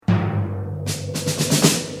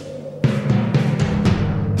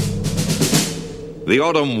The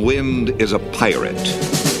autumn wind is a pirate.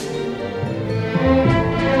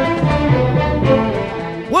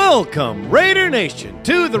 Welcome, Raider Nation,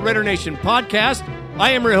 to the Raider Nation podcast.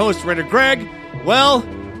 I am your host, Raider Greg. Well,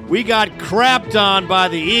 we got crapped on by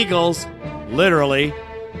the Eagles, literally.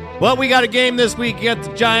 But we got a game this week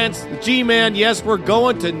against the Giants, the G-Man. Yes, we're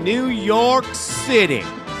going to New York City.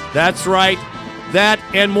 That's right. That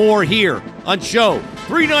and more here on Show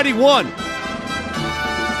 391.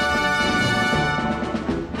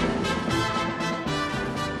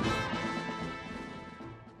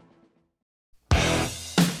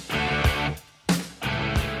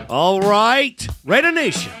 All right, Raider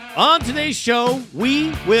Nation. On today's show,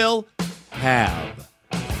 we will have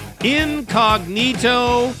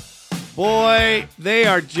Incognito. Boy, they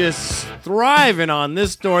are just thriving on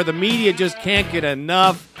this story. The media just can't get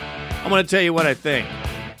enough. I'm going to tell you what I think.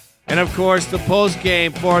 And, of course, the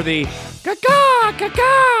postgame for the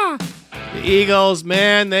The Eagles,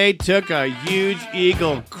 man, they took a huge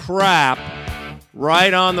Eagle crap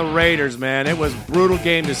right on the Raiders, man. It was a brutal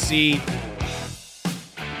game to see.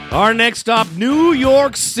 Our next stop, New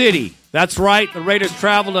York City. That's right, the Raiders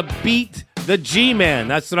travel to beat the G-Men.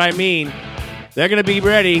 That's what I mean. They're going to be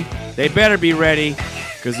ready. They better be ready,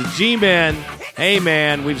 because the G-Men, hey,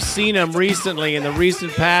 man, we've seen them recently in the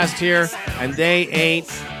recent past here, and they ain't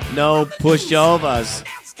no pushovers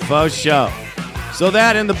for sure. So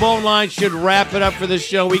that and the bone line should wrap it up for the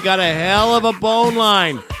show. We got a hell of a bone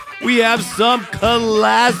line. We have some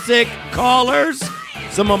classic callers,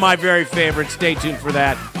 some of my very favorites. Stay tuned for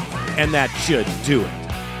that. And that should do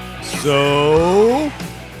it. So,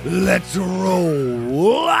 let's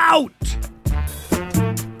roll out.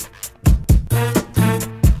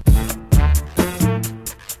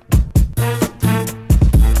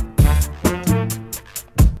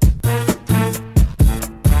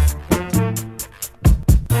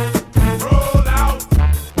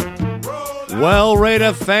 Well,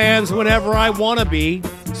 Raider fans, whenever I want to be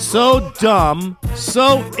so dumb,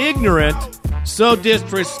 so ignorant, so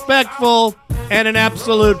disrespectful, and an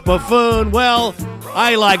absolute buffoon, well,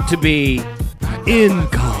 I like to be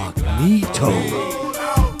incognito.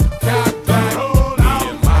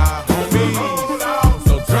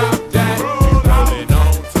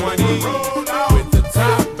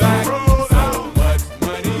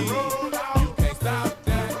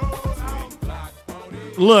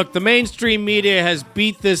 Look, the mainstream media has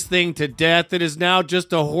beat this thing to death. It is now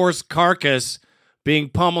just a horse carcass being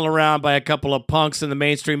pummeled around by a couple of punks in the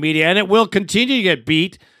mainstream media, and it will continue to get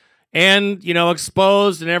beat and,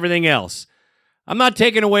 exposed and everything else. I'm not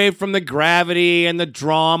taking away from the gravity and the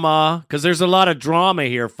drama, because there's a lot of drama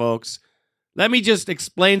here, folks. Let me just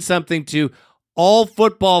explain something to all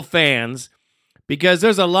football fans, because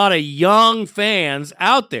there's a lot of young fans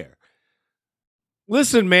out there.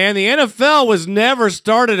 Listen, man, the NFL was never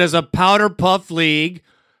started as a powder puff league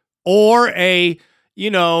or a,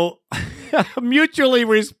 mutually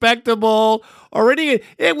respectable or anything.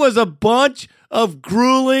 It was a bunch of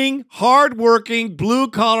grueling, hardworking,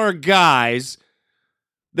 blue-collar guys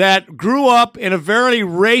that grew up in a very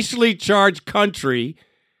racially charged country,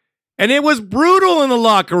 and it was brutal in the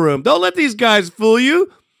locker room. Don't let these guys fool you.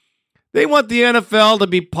 They want the NFL to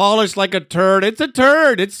be polished like a turd. It's a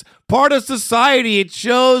turd. It's part of society. It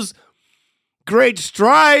shows great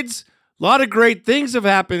strides. A lot of great things have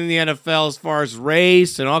happened in the NFL as far as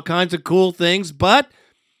race and all kinds of cool things. But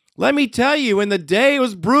let me tell you, in the day, it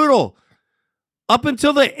was brutal. Up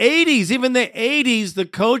until the 80s, even the 80s, the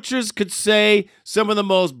coaches could say some of the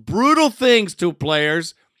most brutal things to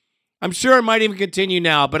players. I'm sure it might even continue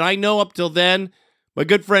now, but I know up till then, my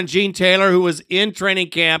good friend Gene Taylor, who was in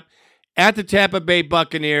training camp at the Tampa Bay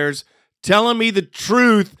Buccaneers, telling me the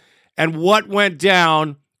truth and what went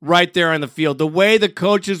down right there on the field. The way the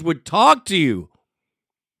coaches would talk to you.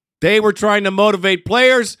 They were trying to motivate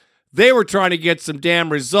players. They were trying to get some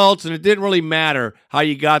damn results, and it didn't really matter how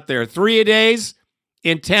you got there. 3-a-days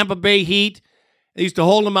in Tampa Bay heat. They used to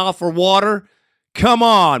hold them out for water. Come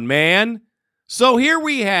on, man. So here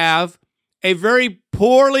we have a very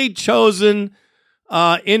poorly chosen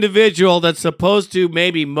individual that's supposed to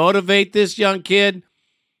maybe motivate this young kid.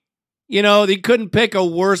 They couldn't pick a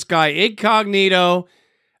worse guy. Incognito.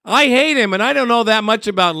 I hate him, and I don't know that much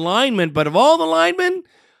about linemen, but of all the linemen,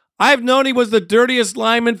 I've known he was the dirtiest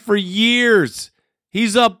lineman for years.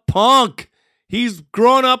 He's a punk. He's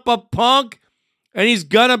grown up a punk, and he's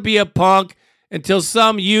gonna be a punk until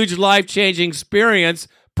some huge life-changing experience,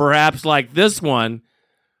 perhaps like this one,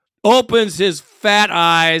 opens his fat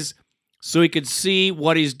eyes so he can see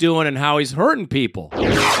what he's doing and how he's hurting people. Bill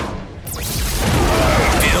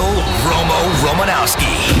Romo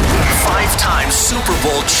Romanowski. 5-time Super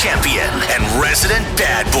Bowl champion and resident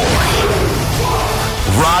bad boy,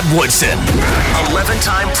 Rod Woodson,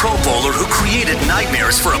 11-time Pro Bowler who created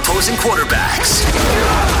nightmares for opposing quarterbacks.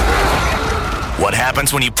 What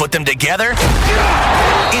happens when you put them together?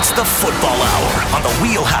 It's the Football Hour on the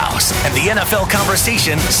Wheelhouse, and the NFL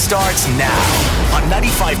conversation starts now on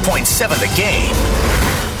 95.7 The Game.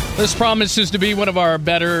 This promises to be one of our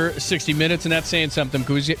better 60 minutes, and that's saying something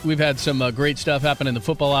because we've had some great stuff happen in the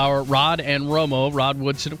Football Hour. Rod and Romo, Rod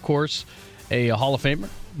Woodson, of course, a Hall of Famer.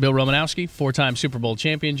 Bill Romanowski, 4-time Super Bowl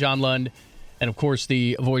champion. John Lund, and of course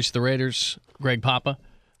the voice of the Raiders, Greg Papa.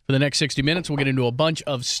 For the next 60 minutes, we'll get into a bunch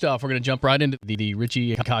of stuff. We're going to jump right into the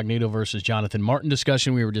Richie Incognito versus Jonathan Martin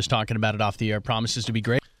discussion. We were just talking about it off the air. Promises to be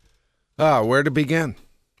great. Where to begin?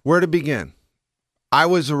 I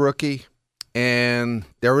was a rookie, and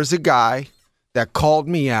there was a guy that called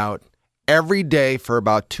me out every day for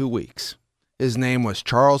about 2 weeks. His name was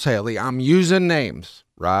Charles Haley. I'm using names,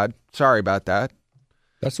 Rod. Sorry about that.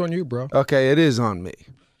 That's on you, bro. Okay, it is on me.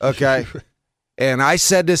 Okay. And I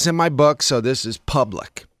said this in my book, so this is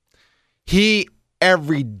public. He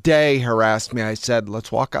every day harassed me. I said,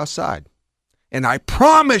 let's walk outside. And I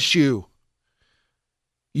promise you,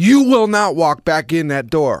 you will not walk back in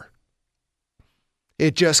that door.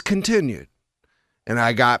 It just continued. And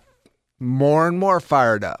I got more and more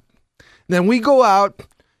fired up. Then we go out,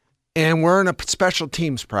 and we're in a special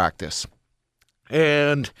teams practice.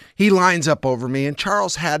 And he lines up over me, and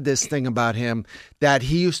Charles had this thing about him that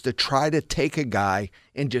he used to try to take a guy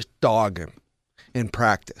and just dog him in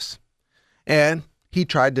practice. And he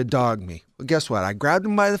tried to dog me. Well, guess what? I grabbed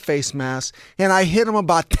him by the face mask, and I hit him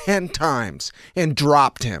about 10 times and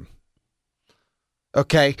dropped him.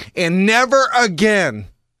 Okay? And never again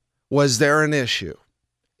was there an issue.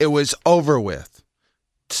 It was over with.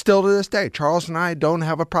 Still to this day, Charles and I don't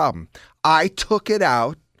have a problem. I took it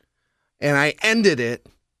out. And I ended it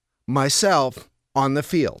myself on the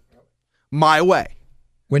field, my way.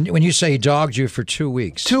 When you say he dogged you for 2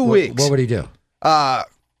 weeks, 2 weeks. What would he do?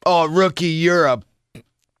 Rookie, you're a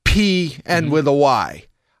P and with a Y.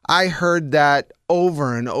 I heard that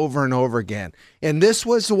over and over and over again. And this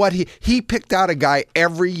was what he picked out a guy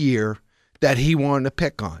every year that he wanted to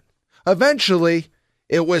pick on. Eventually,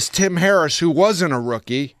 it was Tim Harris, who wasn't a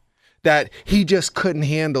rookie, that he just couldn't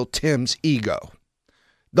handle Tim's ego.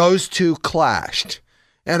 Those two clashed,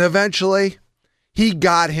 and eventually he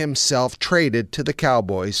got himself traded to the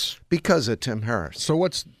Cowboys because of Tim Harris. So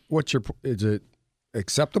is it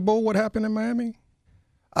acceptable what happened in Miami?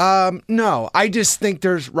 No, I just think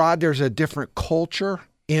there's a different culture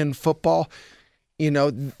in football. You know,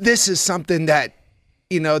 this is something that,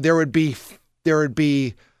 you know, there would be,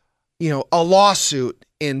 you know, a lawsuit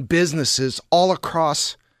in businesses all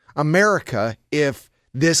across America if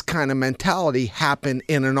this kind of mentality happened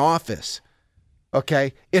in an office.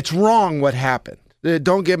 Okay? It's wrong what happened.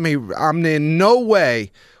 Don't get me, I'm in no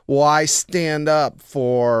way will I stand up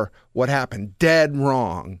for what happened. Dead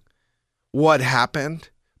wrong what happened.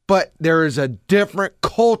 But there is a different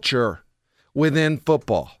culture within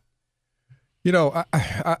football. You know,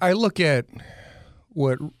 I look at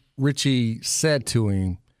what Richie said to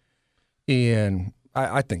him, and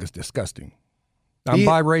I think it's disgusting. I'm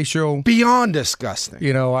biracial. Beyond disgusting.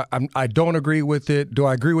 You know, I don't agree with it. Do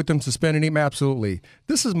I agree with them suspending him? Absolutely.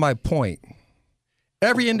 This is my point.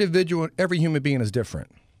 Every individual, every human being is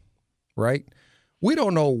different, right? We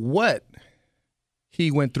don't know what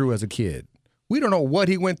he went through as a kid. We don't know what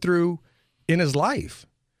he went through in his life.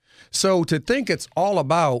 So to think it's all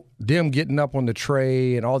about them getting up on the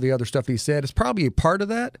tray and all the other stuff he said is probably a part of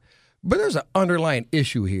that, but there's an underlying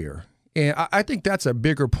issue here. And I think that's a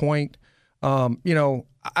bigger point. You know,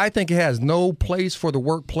 I think it has no place for the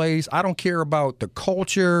workplace. I don't care about the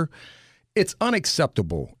culture. It's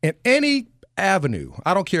unacceptable in any avenue.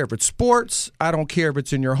 I don't care if it's sports. I don't care if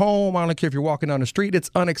it's in your home. I don't care if you're walking down the street. It's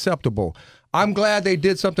unacceptable. I'm glad they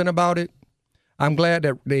did something about it. I'm glad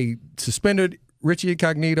that they suspended Richie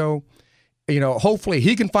Incognito. You know, hopefully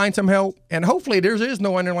he can find some help, and hopefully there is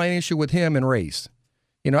no underlying issue with him and race.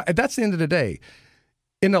 You know, that's the end of the day.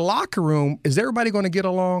 In the locker room, is everybody going to get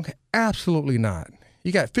along? Absolutely not.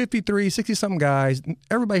 You got 53, 60-something guys.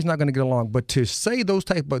 Everybody's not going to get along. But to say those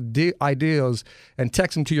type of ideas and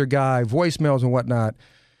text them to your guy, voicemails and whatnot,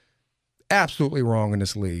 absolutely wrong in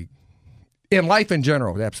this league. In life in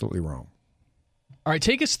general, absolutely wrong. All right,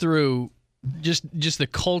 take us through just the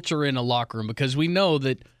culture in a locker room, because we know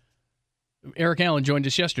that Eric Allen joined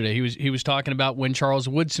us yesterday. He was talking about when Charles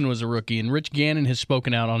Woodson was a rookie, and Rich Gannon has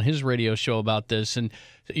spoken out on his radio show about this. And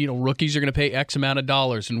you know, rookies are going to pay X amount of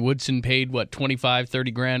dollars, and Woodson paid what,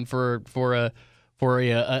 $25,000-$30,000 for for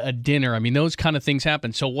a dinner. I mean, those kind of things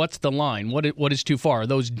happen. So what's the line? What is too far? Are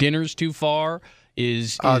those dinners too far?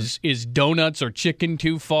 Is donuts or chicken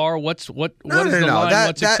too far? What is the line?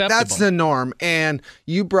 What's acceptable? That's the norm. And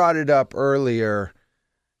you brought it up earlier,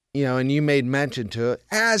 and you made mention to it.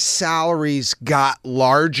 As salaries got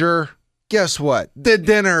larger, guess what? The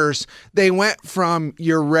dinners, they went from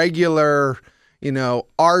your regular,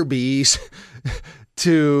 Arby's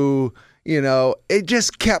to, it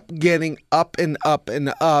just kept getting up and up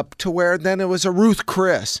and up to where then it was a Ruth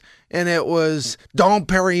Chris and it was Dom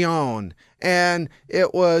Perignon and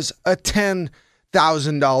it was a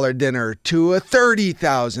 $10,000 dinner to a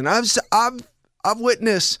 $30,000. I've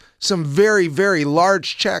witnessed some very, very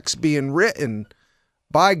large checks being written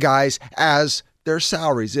by guys as their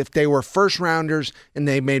salaries if they were first rounders and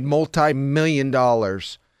they made multi-million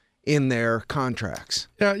dollars in their contracts.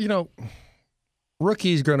 Yeah,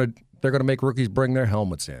 rookies they're gonna make rookies bring their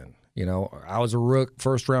helmets in. I was a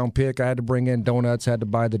first round pick. I had to bring in donuts, had to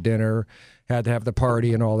buy the dinner, had to have the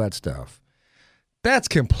party and all that stuff. That's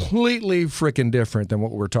completely freaking different than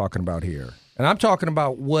what we're talking about here. And I'm talking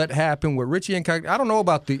about what happened with Richie and I don't know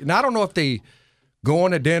about I don't know if they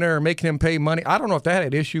going to dinner or making him pay money. I don't know if that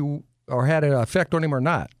had an issue or had an effect on him or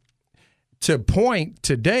not. To point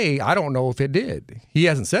today, I don't know if it did. He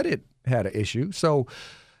hasn't said it had an issue. So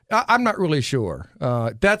I'm not really sure.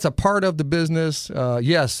 That's a part of the business.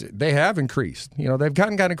 Yes, they have increased. They've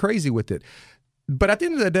gotten kind of crazy with it. But at the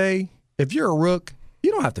end of the day, if you're a rook,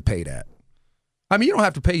 you don't have to pay that. I mean, you don't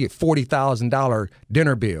have to pay a $40,000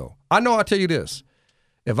 dinner bill. I know. I'll tell you this: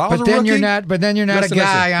 if I was a rookie, but then you're not a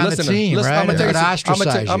guy on the team, right? I'm gonna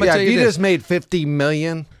ostracize you. If you just made $50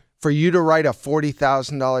 million for you to write a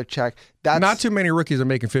 $40,000 check, that's not too many rookies are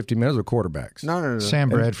making $50 million with quarterbacks. No. Sam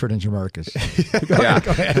Bradford and Jamarcus.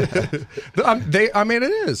 I mean,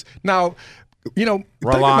 it is now.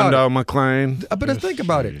 Rolando McClain. But think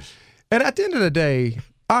about it. And at the end of the day,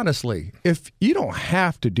 honestly, if you don't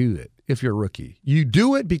have to do it. If you're a rookie, you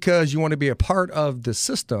do it because you want to be a part of the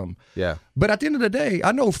system. Yeah. But at the end of the day,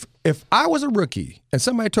 I know if I was a rookie and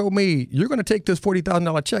somebody told me you're going to take this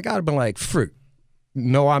 $40,000 check, I'd have been like, fruit.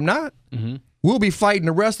 No, I'm not. Mm-hmm. We'll be fighting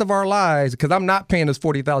the rest of our lives because I'm not paying this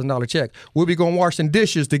 $40,000 check. We'll be going washing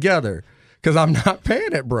dishes together because I'm not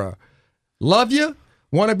paying it, bro. Love you.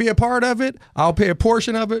 Want to be a part of it. I'll pay a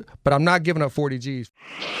portion of it, but I'm not giving up 40 G's.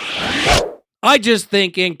 I just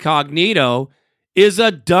think Incognito is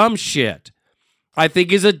a dumb shit. I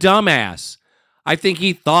think he's a dumbass. I think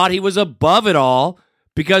he thought he was above it all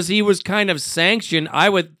because he was kind of sanctioned, I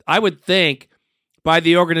would think, by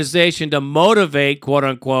the organization to motivate, quote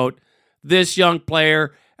unquote, this young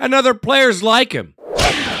player and other players like him.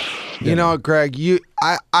 You know, Greg,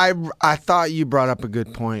 I thought you brought up a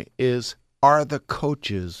good point. Are the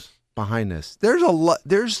coaches behind this?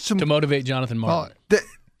 There's some to motivate Jonathan Martin.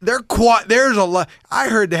 There's a lot. I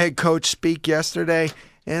heard the head coach speak yesterday,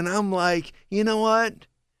 and I'm like, you know what?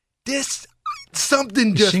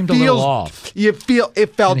 Something just seemed feels a little off. You feel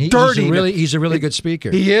it felt dirty. He's a really good speaker.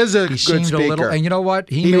 He is a good speaker. And you know what?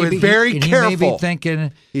 He was very careful. He may be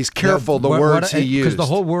thinking he's careful the words he used because the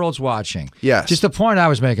whole world's watching. Yes. Just the point I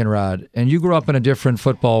was making, Rod. And you grew up in a different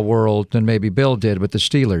football world than maybe Bill did with the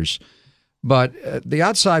Steelers. But the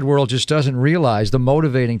outside world just doesn't realize the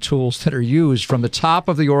motivating tools that are used from the top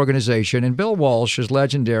of the organization. And Bill Walsh is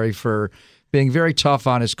legendary for being very tough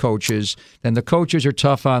on his coaches, and the coaches are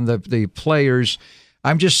tough on the players.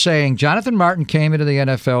 I'm just saying, Jonathan Martin came into the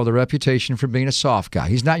NFL with a reputation for being a soft guy.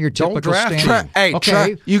 He's not your typical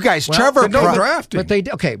Stanford. You guys, Trevor don't draft him.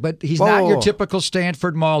 But he's not your typical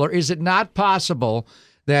Stanford Mauler. Is it not possible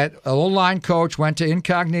that an O-line coach went to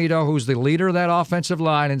Incognito, who's the leader of that offensive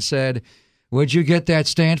line, and said, would you get that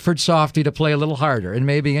Stanford softy to play a little harder? And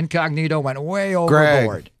maybe Incognito went way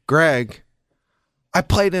overboard. Greg, I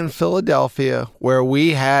played in Philadelphia where we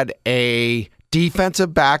had a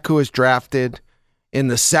defensive back who was drafted in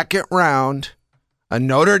the second round, a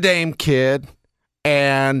Notre Dame kid,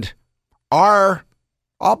 and I'll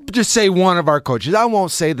just say one of our coaches. I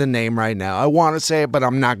won't say the name right now. I want to say it, but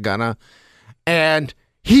I'm not gonna. And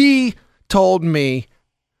he told me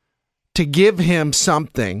to give him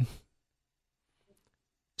something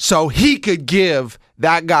so he could give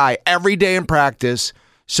that guy every day in practice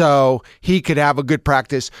so he could have a good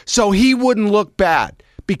practice so he wouldn't look bad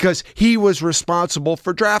because he was responsible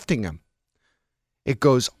for drafting him. It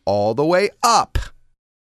goes all the way up.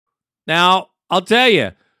 Now, I'll tell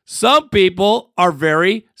you, some people are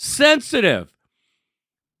very sensitive.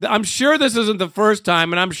 I'm sure this isn't the first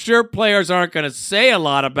time, and I'm sure players aren't going to say a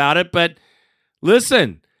lot about it, but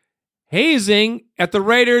listen, hazing at the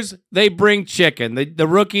Raiders, they bring chicken. The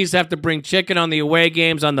rookies have to bring chicken on the away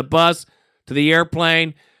games on the bus to the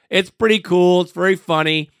airplane. It's pretty cool. It's very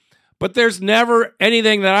funny. But there's never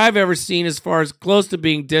anything that I've ever seen as far as close to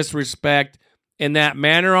being disrespect in that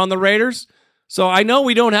manner on the Raiders. So I know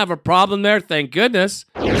we don't have a problem there, thank goodness.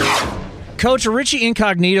 Coach, Richie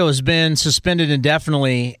Incognito has been suspended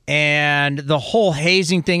indefinitely, and the whole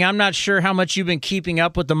hazing thing, I'm not sure how much you've been keeping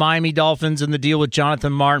up with the Miami Dolphins and the deal with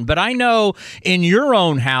Jonathan Martin, but I know in your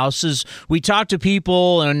own house, as we talk to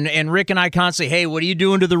people, and Rick and I constantly, hey, what are you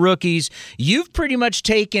doing to the rookies? You've pretty much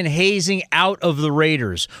taken hazing out of the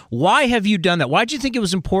Raiders. Why have you done that? Why do you think it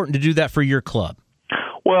was important to do that for your club?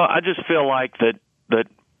 Well, I just feel like that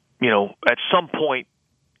at some point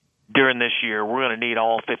during this year, we're going to need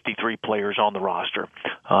all 53 players on the roster.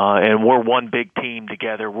 And we're one big team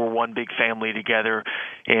together. We're one big family together.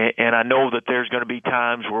 And I know that there's going to be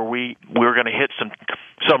times where we're going to hit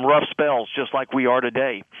some rough spells just like we are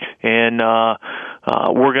today. And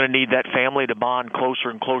we're going to need that family to bond closer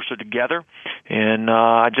and closer together. And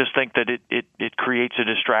I just think that it creates a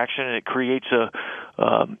distraction, and it creates an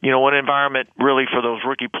environment really for those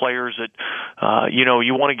rookie players that,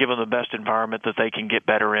 you want to give them the best environment that they can get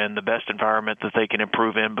better in, the best environment that they can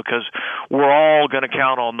improve in, because we're all going to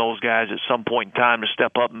count on those guys at some point in time to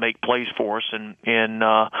step up and make plays for us, and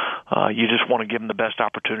you just want to give them the best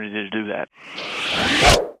opportunity to do that.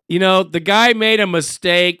 The guy made a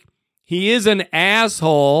mistake. He is an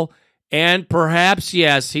asshole, and perhaps,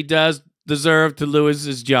 yes, he does deserve to lose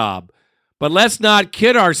his job. But let's not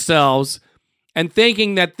kid ourselves and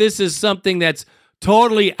thinking that this is something that's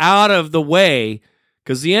totally out of the way,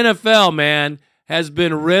 because the NFL, man, has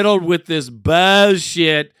been riddled with this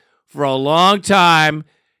bullshit for a long time,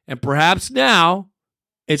 and perhaps now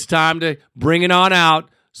it's time to bring it on out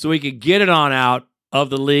so we can get it on out of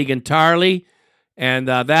the league entirely, and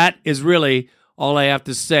that is really all I have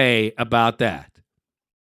to say about that.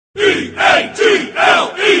 E-A-G-L-E-S,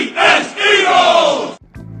 Eagles!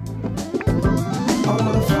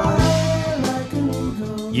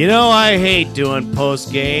 I hate doing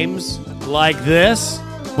post games like this,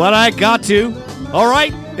 but I got to. All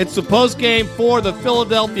right, it's the post game for the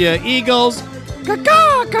Philadelphia Eagles.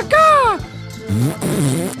 Caca, caca.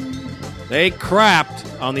 They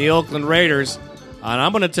crapped on the Oakland Raiders, and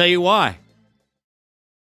I'm going to tell you why.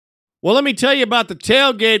 Well, let me tell you about the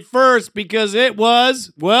tailgate first, because it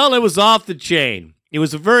was off the chain. It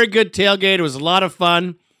was a very good tailgate. It was a lot of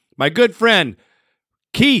fun. My good friend,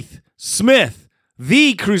 Keith Smith,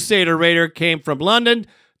 the Crusader Raider, came from London.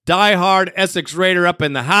 Diehard Essex Raider up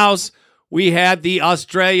in the house. We had the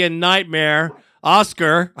Australian Nightmare,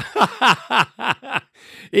 Oscar.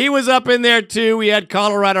 He was up in there too. We had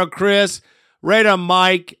Colorado Chris, Raider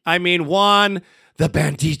Mike, Juan, the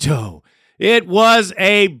Bandito. It was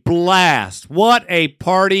a blast. What a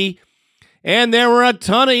party. And there were a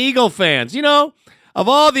ton of Eagle fans. Of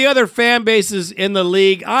all the other fan bases in the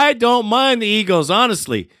league, I don't mind the Eagles,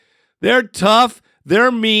 honestly. They're tough,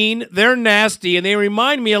 they're mean, they're nasty, and they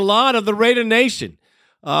remind me a lot of the Raider Nation.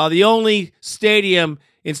 The only stadium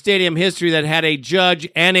in stadium history that had a judge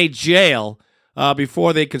and a jail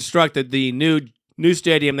before they constructed the new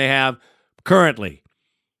stadium they have currently.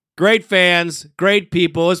 Great fans, great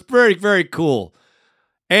people. It's very, very cool.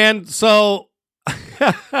 And so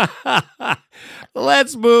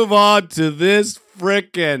let's move on to this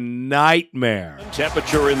frickin' nightmare.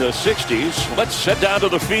 Temperature in the 60s. Let's head down to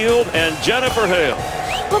the field and Jennifer Hale.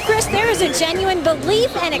 Well, Chris, there is a genuine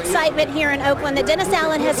belief and excitement here in Oakland that Dennis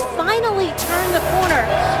Allen has finally turned the corner.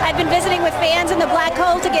 I've been visiting with fans in the Black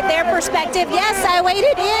Hole to get their perspective. Yes, I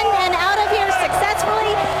waded in and out of here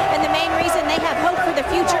successfully, and the main reason they have hope for the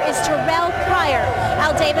future is Terrell Pryor,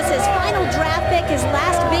 Al Davis's final draft pick, his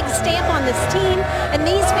last big stamp on this team, and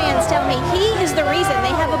these fans tell me he is the reason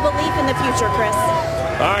they have a belief in the future, Chris.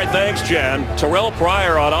 All right, thanks, Jen. Terrell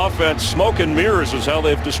Pryor on offense. Smoke and mirrors is how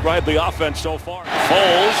they've described the offense so far.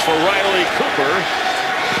 Foles for Riley Cooper.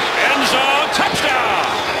 End zone, touchdown!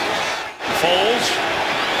 Foles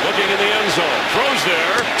looking in the end zone. Throws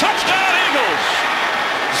there. Touchdown, Eagles!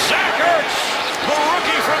 Zach Ertz, the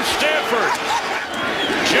rookie from Stanford.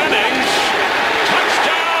 Jennings,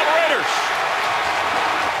 touchdown, Raiders!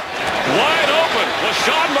 Wide open,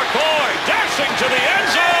 LaShawn McCoy dashing to the end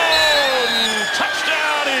zone!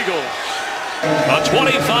 Touchdown, Eagles! A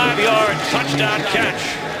 25-yard touchdown catch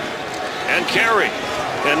and carry.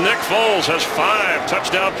 And Nick Foles has 5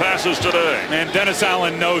 touchdown passes today. And Dennis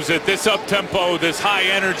Allen knows it. This up-tempo, this high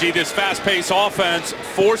energy, this fast-paced offense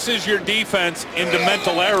forces your defense into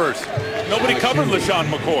mental errors. Nobody covered LaShawn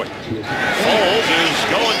McCoy. Foles is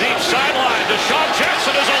going deep sideline. Deshaun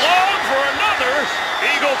Jackson is alone for another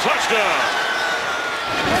Eagle touchdown.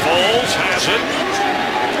 Foles has it.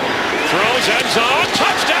 Throws end zone.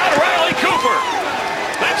 Touchdown, Riley Cooper. Cooper.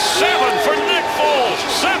 That's 7 for Nick Foles.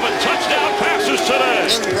 7 touchdown passes today.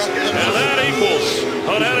 And that equals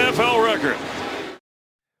an NFL record.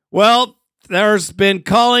 Well, there's been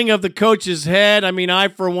calling of the coach's head. I mean, I,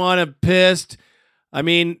 for one, am pissed. I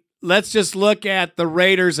mean, let's just look at the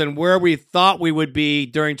Raiders and where we thought we would be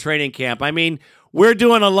during training camp. I mean, we're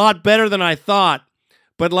doing a lot better than I thought.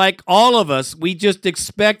 But like all of us, we just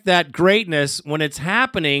expect that greatness when it's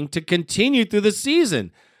happening to continue through the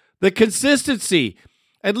season. The consistency,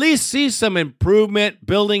 at least see some improvement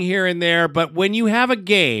building here and there. But when you have a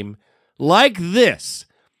game like this,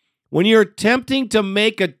 when you're attempting to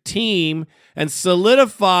make a team and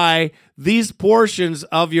solidify these portions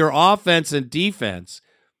of your offense and defense,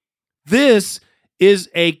 this is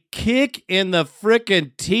a kick in the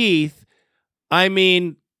frickin' teeth. I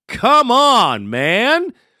mean, come on,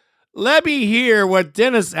 man. Let me hear what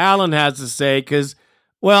Dennis Allen has to say because,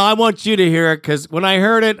 well, I want you to hear it because when I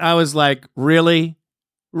heard it, I was like, really?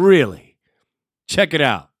 Really? Check it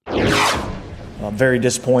out. I'm very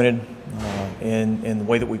disappointed in the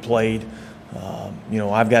way that we played.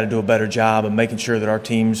 I've got to do a better job of making sure that our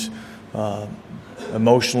team's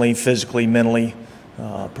emotionally, physically, mentally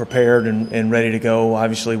prepared and ready to go.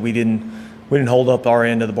 Obviously, we didn't hold up our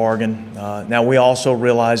end of the bargain. Now we also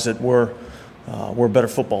realize that we're a better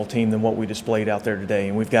football team than what we displayed out there today,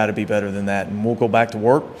 and we've got to be better than that. And we'll go back to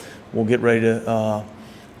work. We'll get ready to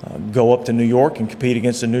go up to New York and compete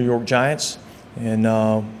against the New York Giants, and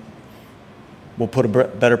we'll put a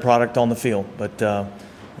better product on the field. But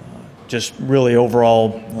just really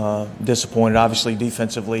overall disappointed. Obviously,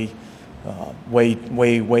 defensively,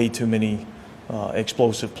 way too many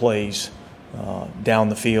explosive plays down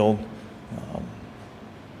the field.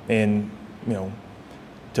 And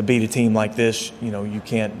to beat a team like this, you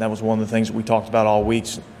can't. That was one of the things that we talked about all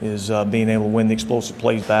weeks is being able to win the explosive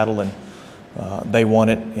plays battle, and they won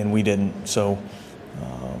it and we didn't. So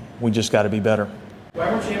we just got to be better.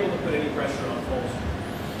 Why weren't you able to put any pressure on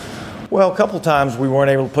Foles? Well, a couple of times we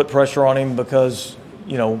weren't able to put pressure on him because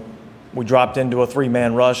we dropped into a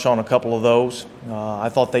 3-man rush on a couple of those. I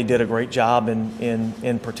thought they did a great job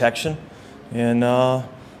in protection, and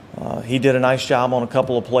he did a nice job on a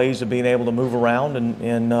couple of plays of being able to move around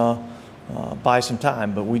and buy some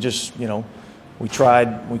time. But we just, we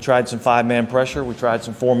tried some 5-man pressure, we tried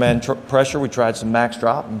some 4-man pressure, we tried some max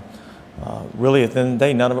drop, and really at the end of the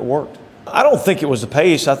day, none of it worked. I don't think it was the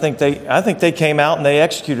pace. I think they came out and they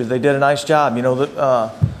executed. They did a nice job.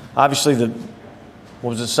 Obviously what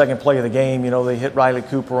was the second play of the game? They hit Riley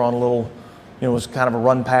Cooper on a little, it was kind of a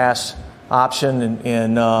run pass option,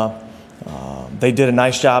 and they did a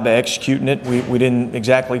nice job of executing it. We didn't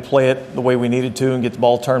exactly play it the way we needed to and get the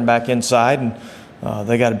ball turned back inside, and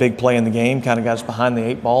they got a big play in the game, kind of got us behind the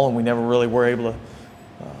 8 ball, and we never really were able to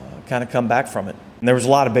kind of come back from it. And there was a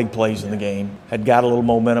lot of big plays in the game. Had got a little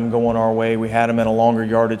momentum going our way. We had them in a longer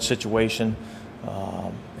yardage situation,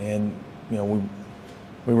 and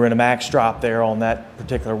we were in a max drop there on that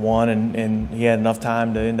particular one, and he had enough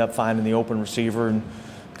time to end up finding the open receiver and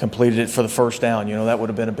completed it for the first down. That would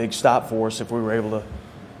have been a big stop for us if we were able to,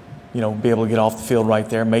 be able to get off the field right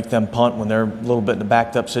there, make them punt when they're a little bit in a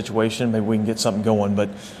backed up situation. Maybe we can get something going. But,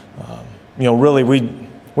 really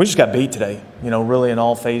we just got beat today, really in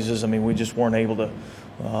all phases. I mean, we just weren't able to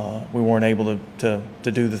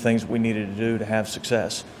do the things we needed to do to have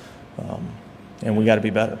success. And we got to be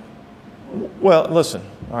better. Well, listen,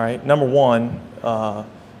 all right, number one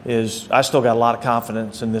is I still got a lot of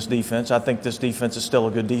confidence in this defense. I think this defense is still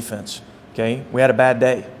a good defense, okay? We had a bad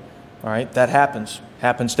day, all right? That happens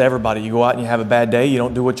to everybody. You go out and you have a bad day, you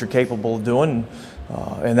don't do what you're capable of doing,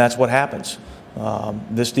 and that's what happens.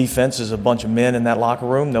 This defense is a bunch of men in that locker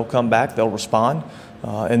room. They'll come back, they'll respond,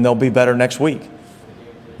 and they'll be better next week.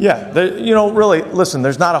 Yeah, really, listen,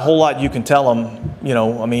 there's not a whole lot you can tell them, at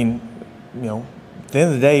the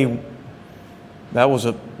end of the day, that was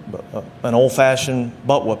an old-fashioned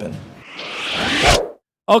butt whooping.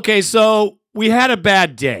 Okay, so we had a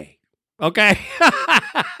bad day, okay?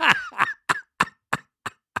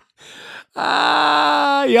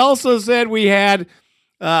 He also said we had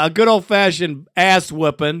a good old-fashioned ass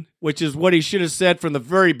whooping, which is what he should have said from the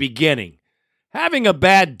very beginning. Having a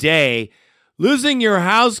bad day, losing your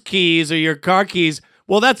house keys or your car keys,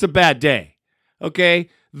 well, that's a bad day, okay?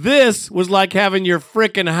 This was like having your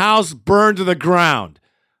frickin' house burned to the ground.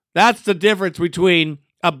 That's the difference between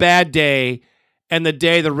a bad day and the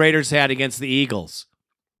day the Raiders had against the Eagles.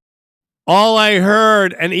 All I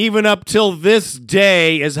heard, and even up till this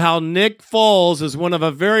day, is how Nick Foles is one of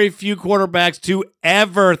a very few quarterbacks to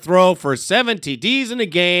ever throw for 7 TDs in a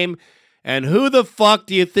game. And who the fuck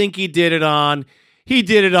do you think he did it on? He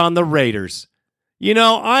did it on the Raiders. You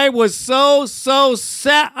know, I was so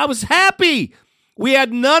sad. I was happy. We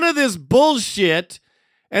had none of this bullshit.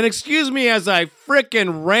 And excuse me as I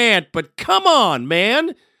frickin' rant, but come on,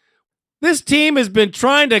 man. This team has been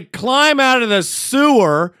trying to climb out of the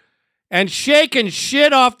sewer and shaking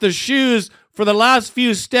shit off the shoes for the last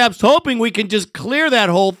few steps, hoping we can just clear that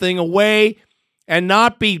whole thing away and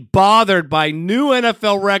not be bothered by new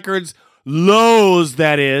NFL records, lows,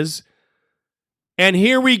 that is. And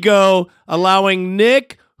here we go, allowing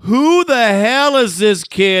Nick, who the hell is this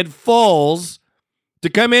kid, Foles, to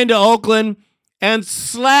come into Oakland and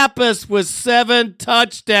slap us with 7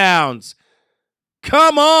 touchdowns.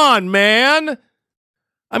 Come on, man.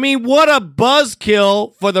 I mean, what a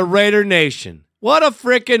buzzkill for the Raider Nation. What a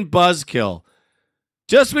freaking buzzkill.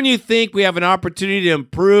 Just when you think we have an opportunity to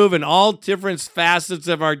improve in all different facets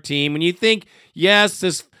of our team, when you think, yes,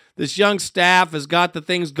 this young staff has got the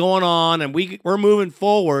things going on and we're moving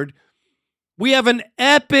forward, we have an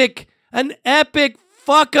epic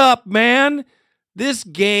fuck up, man. This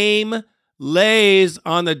game lays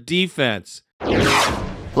on the defense.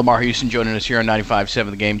 Lamar Houston joining us here on 95.7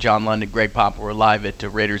 The Game. John London, Greg Pop, we're live at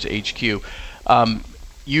Raiders HQ.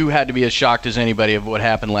 You had to be as shocked as anybody of what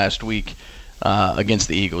happened last week against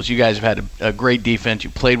the Eagles. You guys have had a great defense.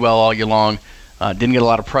 You played well all year long. Didn't get a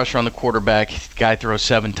lot of pressure on the quarterback. Guy throws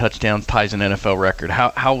 7 touchdowns, ties an NFL record.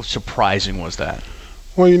 How surprising was that?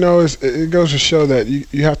 Well, you know, it goes to show that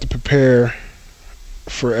you have to prepare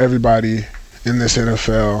for everybody in this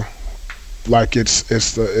NFL like it's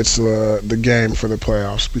the game for the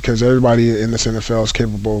playoffs, because everybody in this NFL is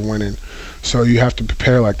capable of winning. So you have to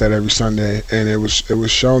prepare like that every Sunday, and it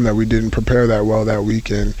was shown that we didn't prepare that well that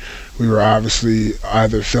weekend. We were obviously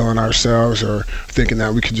either feeling ourselves or thinking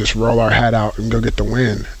that we could just roll our hat out and go get the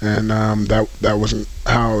win, and that wasn't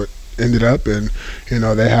how it ended up. And you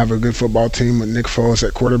know, they have a good football team with Nick Foles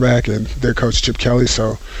at quarterback and their coach Chip Kelly,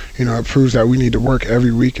 so you know, it proves that we need to work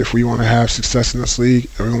every week if we want to have success in this league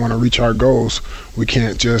and we want to reach our goals. We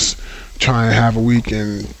can't just try and have a week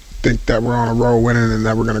and think that we're on a roll winning and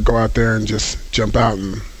that we're going to go out there and just jump out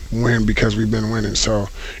and win because we've been winning. So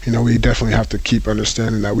you know, we definitely have to keep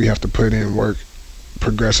understanding that we have to put in work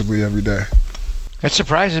progressively every day. It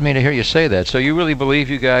surprises me to hear you say that. So you really believe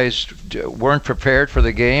you guys weren't prepared for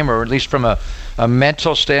the game, or at least from a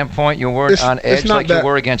mental standpoint, you weren't on edge like you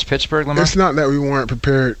were against Pittsburgh, Lamar? It's not that we weren't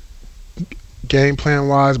prepared game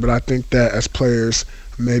plan-wise, but I think that as players,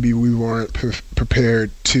 maybe we weren't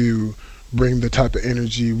prepared to bring the type of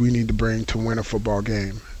energy we need to bring to win a football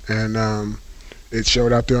game. And it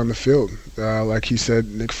showed out there on the field. Like he said,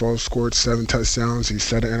 Nick Foles scored 7 touchdowns. He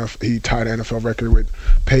tied an NFL record with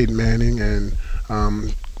Peyton Manning, and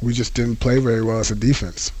we just didn't play very well as a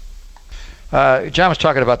defense. John was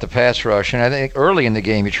talking about the pass rush, and I think early in the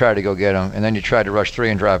game you tried to go get them, and then you tried to rush 3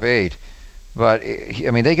 and drop 8. But,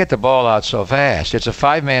 I mean, they get the ball out so fast. It's a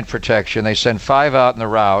 5-man protection. They send 5 out in the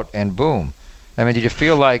route, and boom. I mean, did you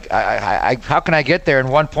feel like, how can I get there in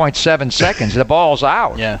 1.7 seconds? The ball's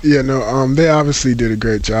out. Yeah, no, they obviously did a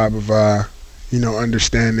great job of,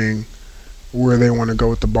 understanding where they want to go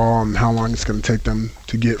with the ball and how long it's going to take them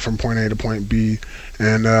to get from point A to point B.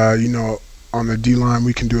 And, on the D-line,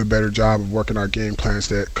 we can do a better job of working our game plans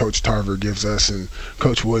that Coach Tarver gives us and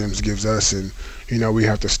Coach Williams gives us. And, we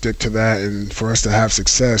have to stick to that. And for us to have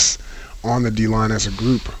success on the D-line as a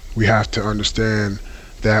group, we have to understand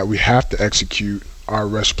that we have to execute our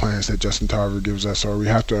rush plans that Justin Tarver gives us, or we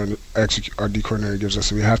have to execute our D coordinator gives us,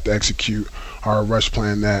 so we have to execute our rush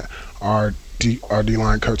plan that our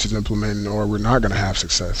D-line coach is implementing, or we're not going to have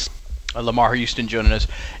success. Lamar Houston joining us.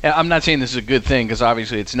 I'm not saying this is a good thing, because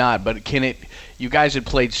obviously it's not, but you guys had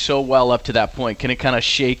played so well up to that point. Can it kind of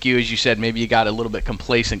shake you, as you said, maybe you got a little bit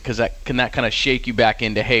complacent, because can that kind of shake you back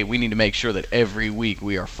into, hey, we need to make sure that every week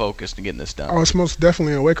we are focused on getting this done? Oh, it's most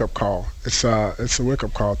definitely a wake-up call. It's a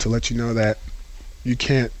wake-up call to let you know that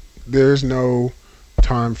there's no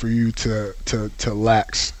time for you to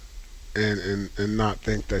lax and not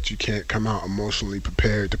think that you can't come out emotionally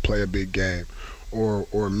prepared to play a big game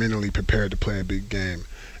or mentally prepared to play a big game.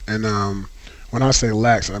 And when I say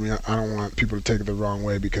lax, I mean, I don't want people to take it the wrong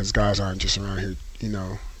way, because guys aren't just around here,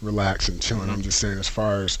 relax and chilling. I'm just saying, as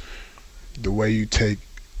far as the way you take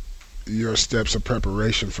your steps of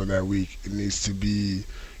preparation for that week, it needs to be,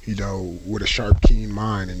 with a sharp, keen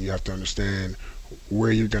mind, and you have to understand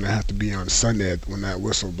where you're going to have to be on Sunday when that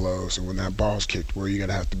whistle blows and when that ball's kicked, where you're going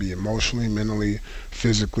to have to be emotionally, mentally,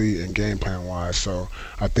 physically, and game plan wise. So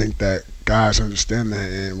I think that guys understand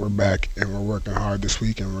that, and we're back and we're working hard this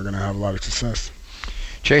week, and we're going to have a lot of success.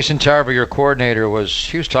 Jason Tarver, your coordinator,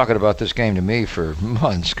 he was talking about this game to me for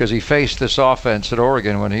months, because he faced this offense at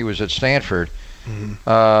Oregon when he was at Stanford,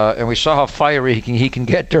 and we saw how fiery he can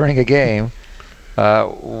get during a game.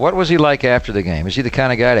 What was he like after the game? Is he the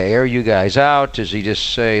kind of guy to air you guys out? Does he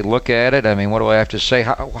just say, look at it? I mean, what do I have to say?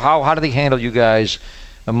 How did he handle you guys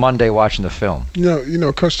a Monday watching the film? You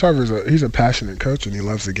know, Coach Tarver he's a passionate coach and he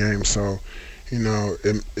loves the game. So,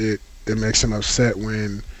 it makes him upset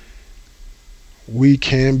when we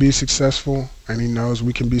can be successful and he knows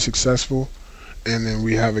we can be successful, and then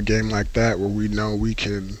we have a game like that where we know we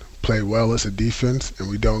can play well as a defense and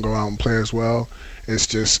we don't go out and play as well.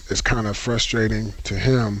 It's kind of frustrating to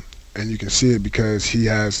him, and you can see it because he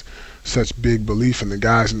has such big belief in the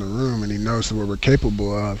guys in the room and he knows what we're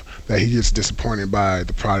capable of, that he gets disappointed by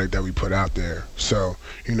the product that we put out there. So,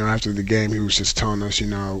 after the game, he was just telling us,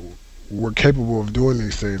 we're capable of doing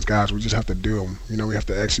these things, guys. We just have to do them. We have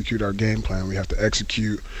to execute our game plan. We have to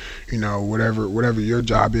execute, whatever your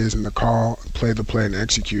job is in the call, play the play and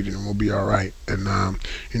execute it, and we'll be all right. And,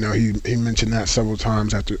 he mentioned that several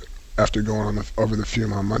times after going over the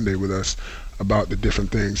film on Monday with us about the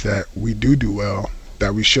different things that we do well,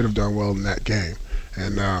 that we should have done well in that game.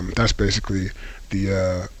 And that's basically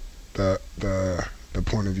the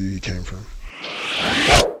point of view he came from.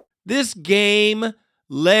 This game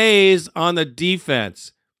lays on the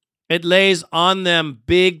defense. It lays on them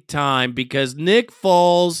big time because Nick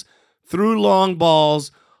Foles threw long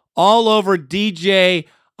balls all over DJ.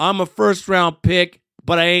 I'm a first-round pick,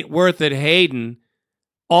 but I ain't worth it, Hayden,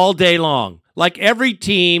 all day long. Like every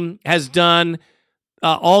team has done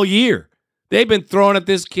all year. They've been throwing at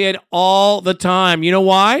this kid all the time. You know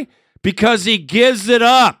why? Because he gives it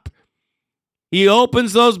up. He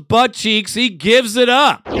opens those butt cheeks. He gives it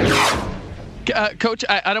up. Coach,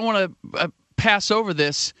 I don't want to pass over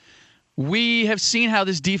this. We have seen how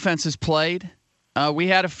this defense has played. We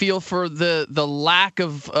had a feel for the lack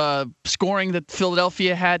of scoring that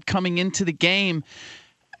Philadelphia had coming into the game.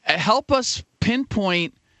 Help us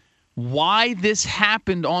pinpoint why this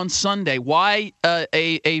happened on Sunday, why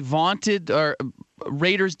a vaunted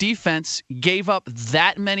Raiders defense gave up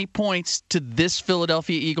that many points to this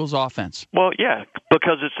Philadelphia Eagles offense. Well, yeah,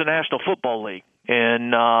 because it's the National Football League.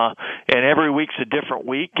 And every week's a different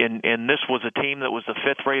week, and this was a team that was the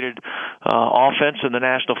fifth-rated offense in the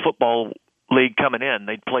National Football League coming in.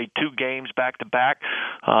 They'd played 2 games back-to-back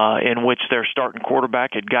in which their starting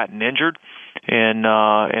quarterback had gotten injured, and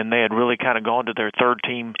they had really kind of gone to their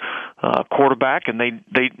third-team quarterback, and they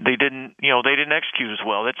didn't execute as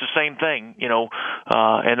well. That's the same thing,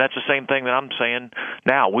 and that's the same thing that I'm saying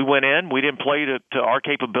now. We went in, we didn't play to our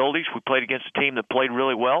capabilities. We played against a team that played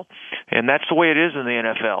really well, and that's the way it is in the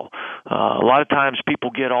NFL. A lot of times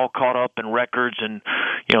people get all caught up in records, and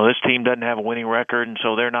this team doesn't have a winning record, and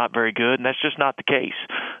so they're not very good, and that's just not the case.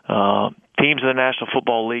 Teams in the National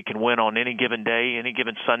Football League can win on any given day, any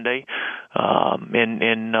given Sunday,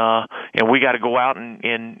 and we got to go out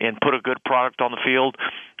and put a good product on the field.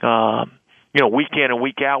 Week in and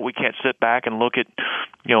week out, we can't sit back and look at,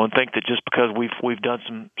 and think that just because we've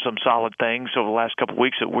done some solid things over the last couple of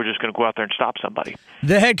weeks that we're just going to go out there and stop somebody.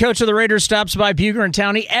 The head coach of the Raiders stops by Bucher and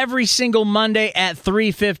Towney every single Monday at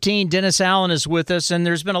 3:15. Dennis Allen is with us, and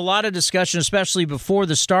there's been a lot of discussion, especially before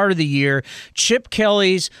the start of the year. Chip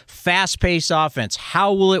Kelly's fast-paced offense.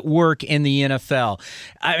 How will it work in the NFL?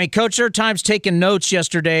 I mean, Coach, there are times taking notes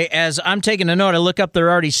yesterday. As I'm taking a note, I look up, they're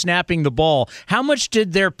already snapping the ball. How much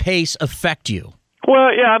did their pace affect you?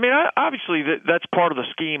 Well, yeah, I mean, obviously that's part of the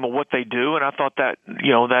scheme of what they do, and I thought that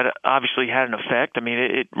that obviously had an effect. I mean,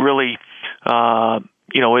 it really,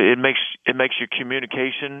 it makes your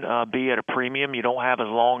communication be at a premium. You don't have as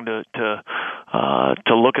long to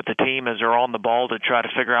look at the team as they're on the ball to try to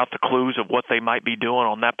figure out the clues of what they might be doing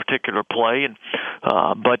on that particular play, and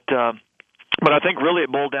But I think really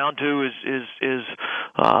it boiled down to is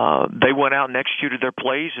they went out and executed their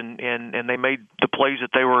plays and they made the plays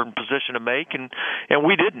that they were in position to make and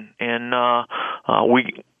we didn't. And we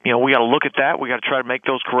got to look at that. We got to try to make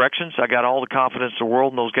those corrections. I got all the confidence in the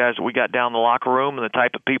world in those guys that we got down in the locker room and the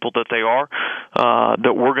type of people that they are.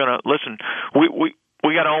 That we're gonna listen.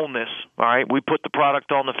 We got to own this, all right? We put the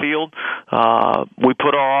product on the field. We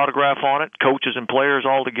put our autograph on it, coaches and players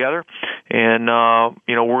all together, and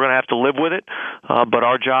we're going to have to live with it. But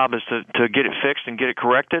our job is to get it fixed and get it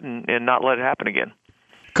corrected and not let it happen again.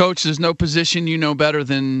 Coach, there's no position you know better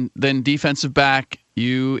than defensive back.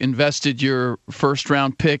 You invested your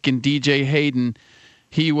first-round pick in DJ Hayden.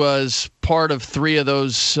 He was part of 3 of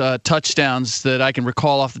those touchdowns that I can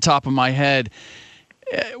recall off the top of my head.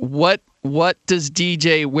 Where does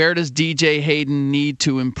DJ Hayden need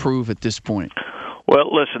to improve at this point?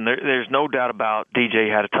 Well, listen, there's no doubt about DJ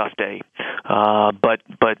had a tough day,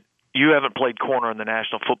 but you haven't played corner in the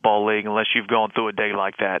National Football League unless you've gone through a day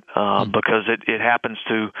like that, because it happens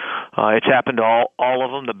to it's happened to all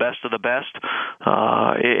of them, the best of the best,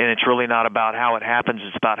 and it's really not about how it happens;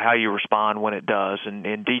 it's about how you respond when it does. And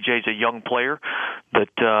DJ's a young player that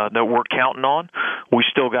we're counting on. We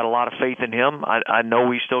still got a lot of faith in him. I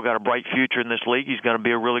know he's still got a bright future in this league. He's going to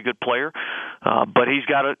be a really good player, but he's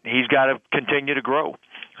got to continue to grow.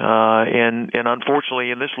 And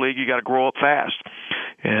unfortunately, in this league, you got to grow up fast.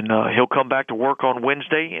 And he'll come back to work on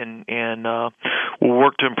Wednesday, and we'll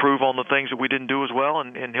work to improve on the things that we didn't do as well,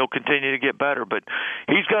 and he'll continue to get better. But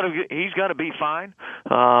he's got to be fine.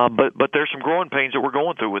 But there's some growing pains that we're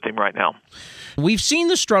going through with him right now. We've seen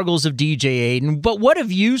the struggles of DJ Aiden, but what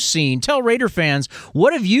have you seen? Tell Raider fans,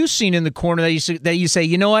 what have you seen in the corner that you say,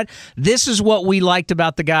 you know what, this is what we liked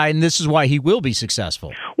about the guy, and this is why he will be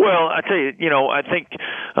successful? Well, I tell you, I think,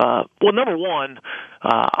 number one,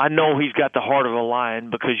 I know he's got the heart of a lion,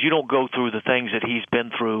 because you don't go through the things that he's been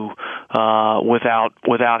through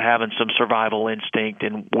without having some survival instinct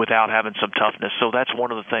and without having some toughness. So that's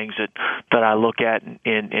one of the things that I look at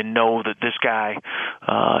and know that this guy,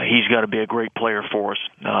 he's going to be a great player for us.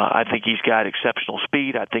 I think he's got exceptional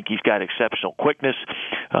speed. I think he's got exceptional quickness.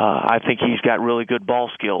 I think he's got really good ball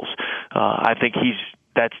skills. I think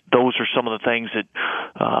those are some of the things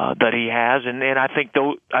that he has, and I think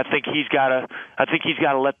he's got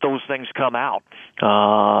to let those things come out.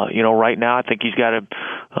 Right now I think he's got to.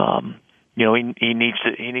 He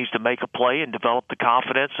needs to make a play and develop the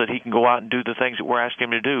confidence that he can go out and do the things that we're asking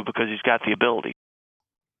him to do, because he's got the ability.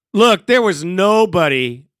 Look, there was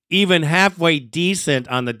nobody even halfway decent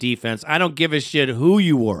on the defense. I don't give a shit who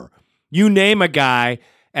you were. You name a guy,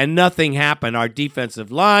 and nothing happened. Our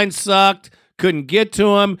defensive line sucked. Couldn't get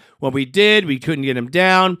to him. When we did, we couldn't get him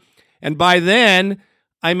down. And by then,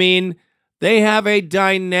 they have a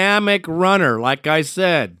dynamic runner, like I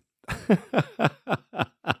said.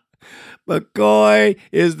 McCoy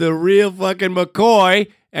is the real fucking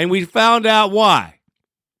McCoy, and we found out why.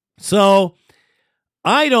 So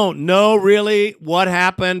I don't know really what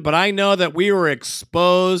happened, but I know that we were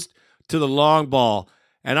exposed to the long ball,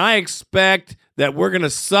 and I expect that we're going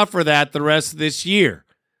to suffer that the rest of this year.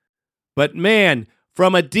 But, man,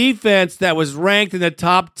 from a defense that was ranked in the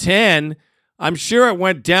top 10, I'm sure it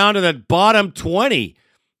went down to the bottom 20.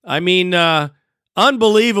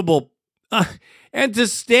 Unbelievable. And to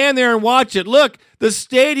stand there and watch it. Look, the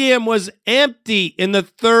stadium was empty in the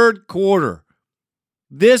third quarter.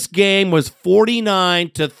 This game was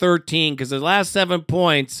 49-13 because the last 7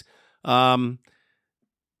 points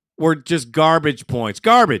were just garbage points.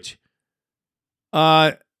 Garbage.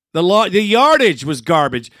 The yardage was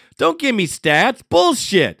garbage. Don't give me stats.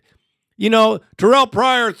 Bullshit. Terrell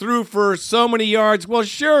Pryor threw for so many yards. Well,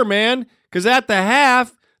 sure, man, because at the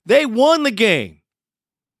half, they won the game.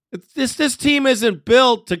 This team isn't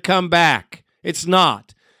built to come back. It's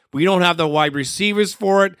not. We don't have the wide receivers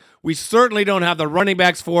for it. We certainly don't have the running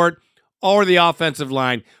backs for it or the offensive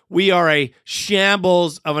line. We are a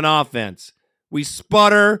shambles of an offense. We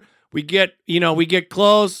sputter. We get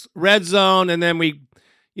close, red zone, and then we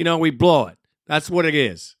blow it. That's what it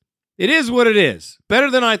is. It is what it is. Better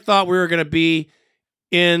than I thought we were going to be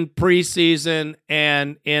in preseason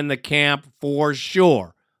and in the camp for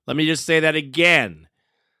sure. Let me just say that again.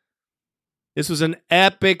 This was an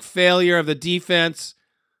epic failure of the defense,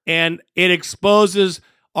 and it exposes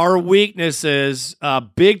our weaknesses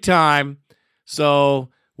big time. So,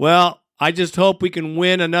 I just hope we can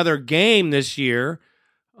win another game this year.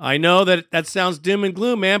 I know that sounds doom and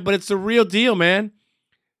gloom, man, but it's the real deal, man.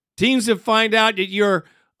 Teams that find out that you're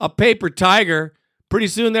a paper tiger, pretty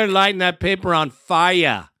soon they're lighting that paper on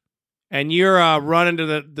fire, and you're running to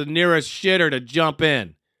the nearest shitter to jump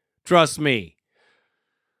in. Trust me.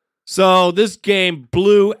 So this game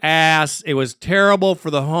blew ass. It was terrible for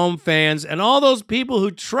the home fans and all those people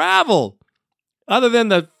who traveled, other than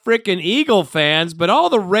the freaking Eagle fans, but all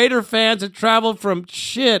the Raider fans that traveled from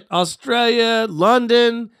Australia,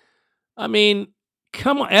 London.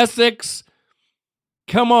 Come on, Essex.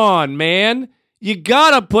 Come on, man. You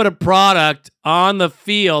got to put a product on the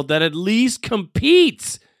field that at least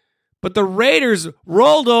competes. But the Raiders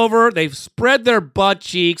rolled over. They've spread their butt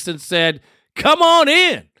cheeks and said, come on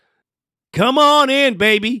in. Come on in,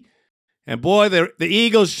 baby. And boy, the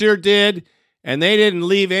Eagles sure did. And they didn't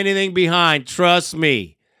leave anything behind. Trust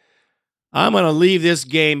me. I'm going to leave this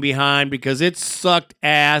game behind because it sucked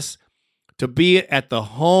ass to be at the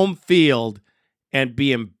home field and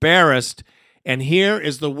be embarrassed. And here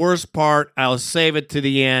is the worst part. I'll save it to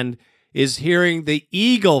the end, is hearing the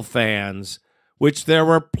Eagle fans, which there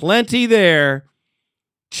were plenty there,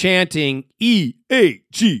 chanting E-A-G-L-E,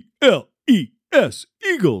 Yes,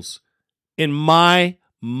 Eagles. In my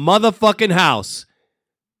motherfucking house.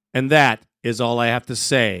 And that is all I have to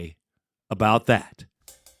say about that.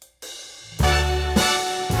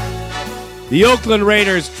 The Oakland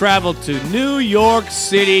Raiders traveled to New York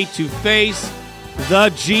City to face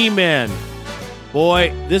the G-Men.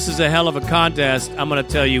 Boy, this is a hell of a contest. I'm going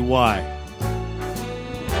to tell you why.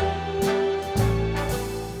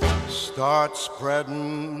 Start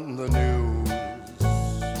spreading the news.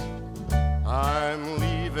 I'm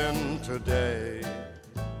leaving today.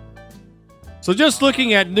 So just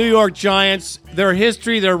looking at New York Giants, their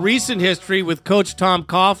history, their recent history with Coach Tom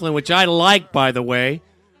Coughlin, which I like, by the way.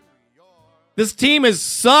 This team has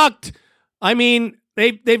sucked. I mean,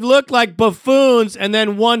 they've looked like buffoons and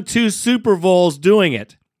then won 2 Super Bowls doing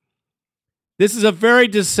it. This is a very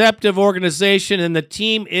deceptive organization, and the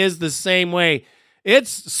team is the same way.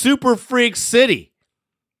 It's Super Freak City.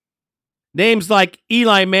 Names like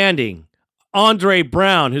Eli Manning, Andre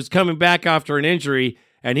Brown, who's coming back after an injury,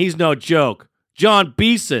 and he's no joke. John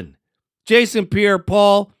Beeson, Jason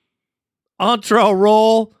Pierre-Paul, Antrell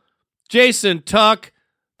Roll, Jason Tuck.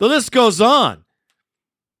 The list goes on.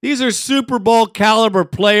 These are Super Bowl caliber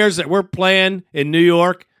players that we're playing in New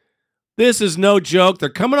York. This is no joke. They're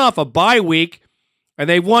coming off a bye week, and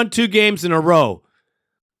they won 2 games in a row.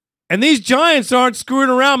 And these Giants aren't screwing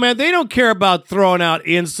around, man. They don't care about throwing out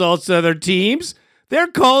insults to other teams. They're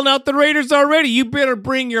calling out the Raiders already. You better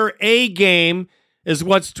bring your A game, is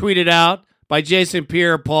what's tweeted out by Jason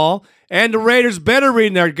Pierre-Paul. And the Raiders better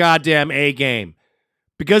bring their goddamn A game.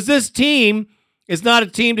 Because this team is not a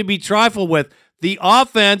team to be trifled with. The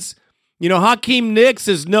offense, Hakeem Nicks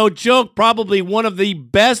is no joke, probably one of the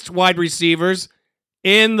best wide receivers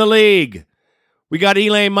in the league. We got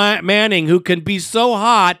Eli Manning, who can be so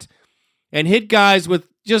hot and hit guys with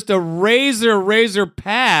just a razor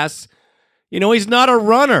pass. He's not a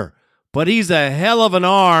runner, but he's a hell of an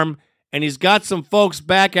arm, and he's got some folks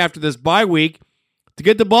back after this bye week to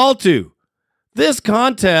get the ball to. This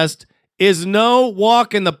contest is no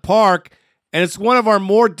walk in the park, and it's one of our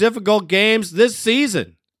more difficult games this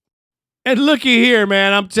season. And looky here,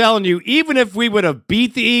 man, I'm telling you, even if we would have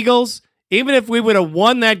beat the Eagles, even if we would have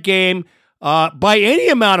won that game by any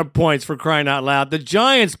amount of points, for crying out loud, the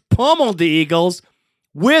Giants pummeled the Eagles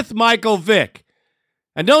with Michael Vick.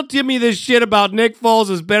 And don't give me this shit about Nick Foles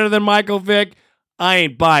is better than Michael Vick. I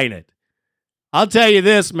ain't buying it. I'll tell you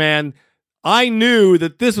this, man. I knew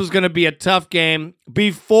that this was going to be a tough game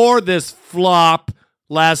before this flop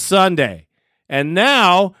last Sunday. And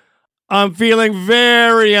now I'm feeling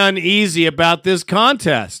very uneasy about this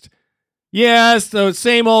contest. Yes, the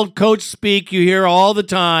same old coach speak you hear all the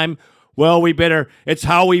time. Well, it's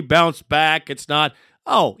how we bounce back. It's not.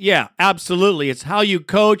 Oh, yeah, absolutely. It's how you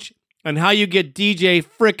coach and how you get DJ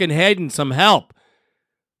frickin' Hayden some help.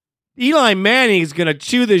 Eli Manning is going to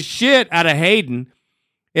chew the shit out of Hayden.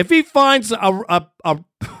 If he finds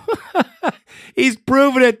he's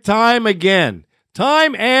proven it time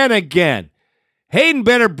and again. Hayden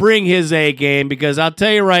better bring his A game, because I'll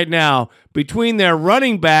tell you right now, between their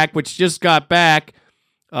running back, which just got back,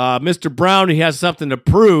 Mr. Brown, he has something to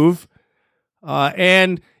prove,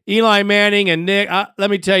 and Eli Manning and Nick, let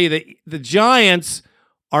me tell you, the Giants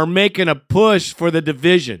are making a push for the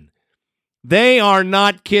division. They are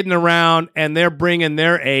not kidding around, and they're bringing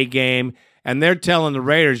their A game, and they're telling the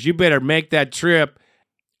Raiders, you better make that trip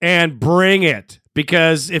and bring it,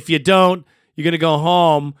 because if you don't, you're going to go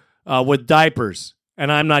home with diapers,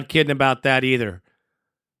 and I'm not kidding about that either.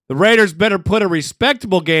 The Raiders better put a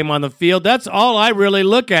respectable game on the field. That's all I really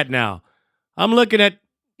look at now. I'm looking at,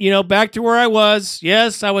 back to where I was.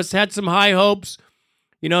 Yes, I had some high hopes.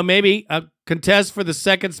 Maybe a contest for the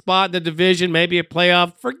second spot in the division, maybe a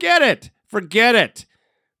playoff. Forget it.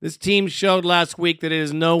 This team showed last week that it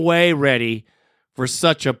is no way ready for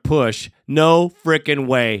such a push. No frickin'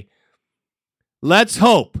 way. Let's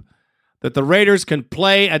hope that the Raiders can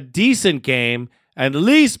play a decent game, at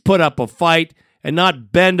least put up a fight, and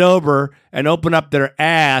not bend over and open up their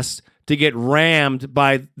ass to get rammed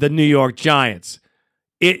by the New York Giants.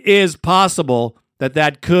 It is possible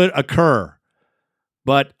that could occur.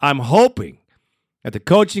 But I'm hoping that the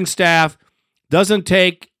coaching staff doesn't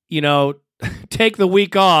take the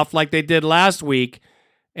week off like they did last week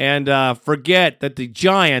and forget that the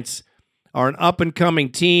Giants are an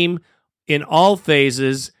up-and-coming team in all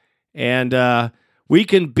phases, and we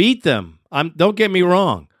can beat them. Don't get me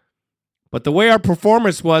wrong. But the way our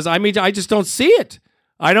performance was, I just don't see it.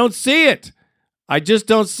 I don't see it. I just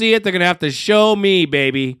don't see it. They're going to have to show me,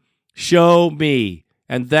 baby. Show me.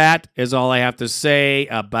 And that is all I have to say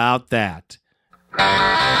about that.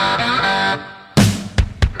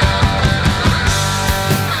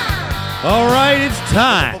 All right, it's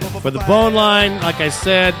time for the Bone Line. Like I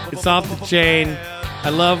said, it's off the chain.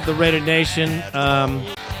 I love the Raider Nation.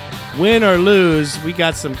 Win or lose, we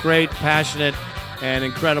got some great, passionate, and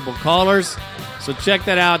incredible callers. So check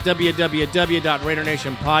that out,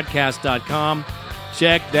 www.RaiderNationPodcast.com.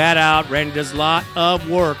 Check that out. Randy does a lot of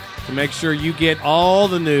work to make sure you get all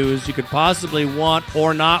the news you could possibly want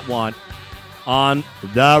or not want on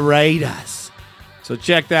the Raiders. So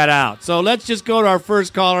check that out. So let's just go to our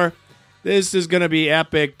first caller. This is going to be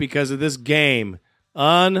epic because of this game.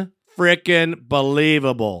 Unfrickin'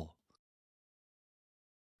 believable.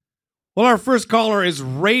 Well, our first caller is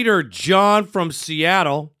Raider John from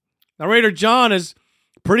Seattle. Now, Raider John is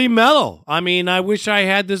pretty mellow. I mean, I wish I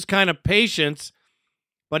had this kind of patience,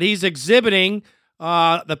 but he's exhibiting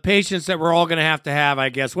the patience that we're all going to have, I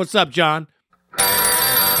guess. What's up, John?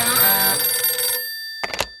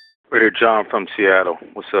 Raider John from Seattle.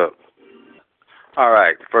 What's up? All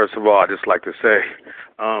right. First of all, I'd just like to say,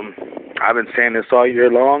 I've been saying this all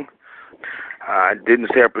year long. I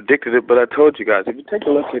didn't say I predicted it, but I told you guys, if you take a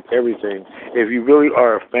look at everything, if you really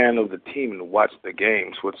are a fan of the team and watch the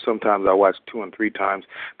games, which sometimes I watch 2 and 3 times,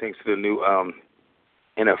 thanks to the new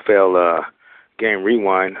NFL game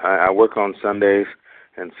rewind. I work on Sundays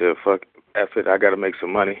and said, fuck, F it, I got to make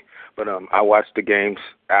some money. But I watch the games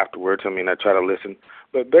afterwards. I mean, I try to listen.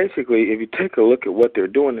 But basically, if you take a look at what they're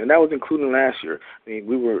doing, and that was including last year, I mean,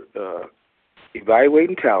 we were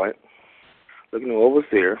evaluating talent, looking at what was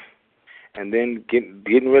there, and then getting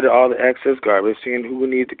rid of all the excess garbage, seeing who we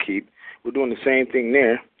need to keep. We're doing the same thing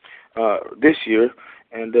there this year,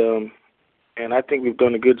 and I think we've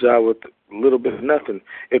done a good job with a little bit of nothing.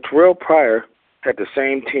 If Terrell Pryor had the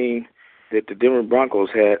same team that the Denver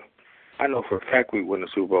Broncos had, I know for a fact we'd win the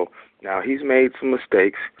Super Bowl. Now, he's made some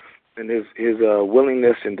mistakes, and his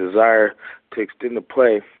willingness and desire to extend the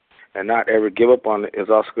play and not ever give up on it is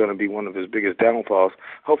also going to be one of his biggest downfalls.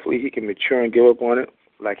 Hopefully he can mature and give up on it,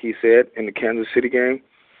 like he said in the Kansas City game,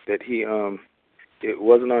 that it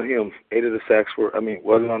wasn't on him. 8 of the sacks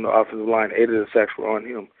wasn't on the offensive line. 8 of the sacks were on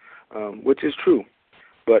him, which is true.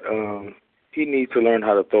 But he needs to learn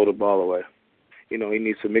how to throw the ball away. You know, he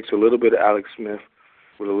needs to mix a little bit of Alex Smith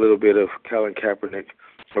with a little bit of Colin Kaepernick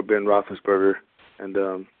or Ben Roethlisberger,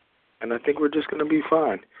 and I think we're just going to be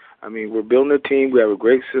fine. I mean, we're building a team. We have a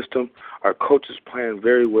great system. Our coach is playing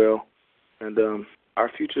very well, and our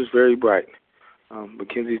future is very bright.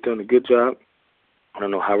 McKenzie's done a good job. I don't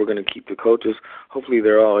know how we're going to keep the coaches. Hopefully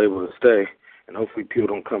they're all able to stay, and hopefully people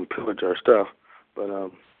don't come pillage our stuff.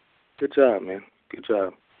 But good job, man. Good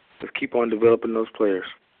job. Let's keep on developing those players.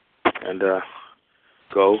 And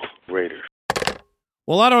go Raiders.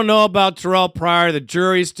 Well, I don't know about Terrell Pryor. The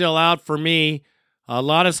jury's still out for me. A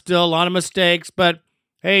lot of mistakes, but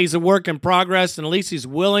hey, he's a work in progress, and at least he's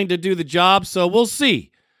willing to do the job, so we'll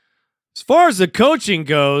see. As far as the coaching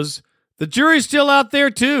goes, the jury's still out there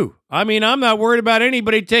too. I mean, I'm not worried about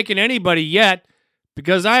anybody taking anybody yet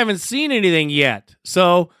because I haven't seen anything yet.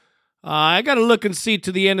 So I got to look and see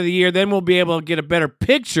to the end of the year. Then we'll be able to get a better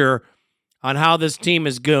picture on how this team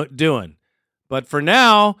is doing. But for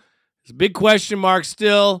now, it's a big question mark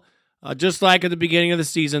still, just like at the beginning of the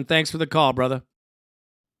season. Thanks for the call, brother.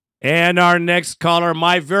 And our next caller,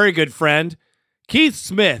 my very good friend, Keith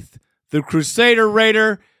Smith, the Crusader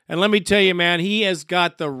Raider. And let me tell you, man, he has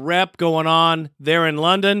got the rep going on there in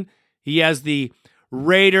London. He has the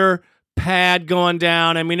Raider pad going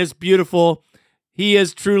down. I mean, it's beautiful. He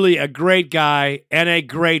is truly a great guy and a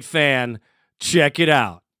great fan. Check it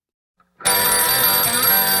out.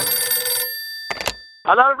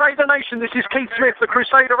 Hello, Raider Nation. This is Keith Smith, the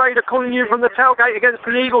Crusader Raider, calling you from the tailgate against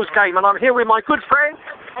the Eagles game, and I'm here with my good friend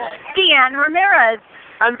Deanne Ramirez.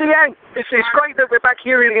 And Deanne, it's great that we're back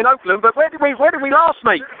here in Oakland, but where did we last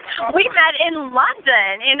meet? We met in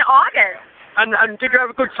London in August. And did you have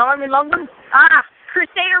a good time in London?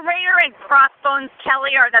 Crusader Raider and Crossbones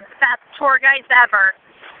Kelly are the best tour guides ever.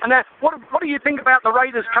 And what do you think about the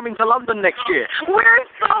Raiders coming to London next year? We're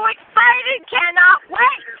so excited, cannot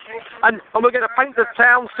wait. And we're going to paint the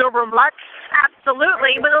town silver and black?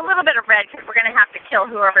 Absolutely, with a little bit of red, because we're going to have to kill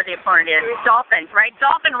whoever the opponent is. Dolphins, right?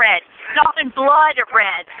 Dolphin red. Dolphin blood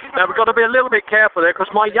red. Now, we've got to be a little bit careful there,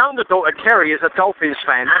 because my younger daughter, Kerry, is a Dolphins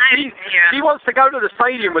fan. She wants to go to the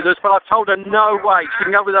stadium with us, but I've told her no way. She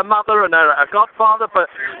can go with her mother and her godfather,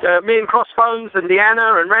 but me and Crossbones and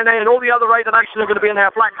Deanna and Renee and all the other Raider Nation are going to be in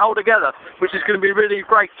our black hole together, which is going to be really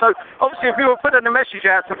great. So, obviously, if you were putting a message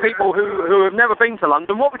out to people who have never been to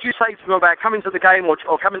London, what would you say to them about coming to the game or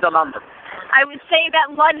coming to London? I would say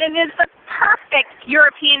that London is the perfect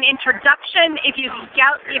European introduction. If you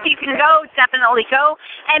can go, definitely go.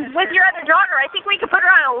 And with your other daughter, I think we could put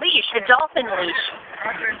her on a leash, a dolphin leash.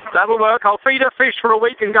 That'll work. I'll feed her fish for a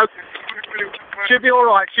week and go. She'll be all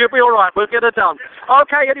right. She'll be all right. We'll get her done.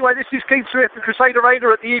 Okay, anyway, this is Keith Swift, the Crusader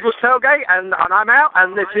Raider at the Eagles tailgate, and I'm out,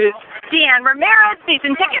 and this is Deanne Ramirez,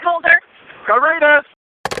 season ticket holder. Go Raiders!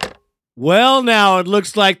 Well, now it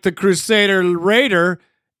looks like the Crusader Raider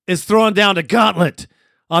is throwing down the gauntlet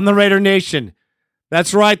on the Raider Nation.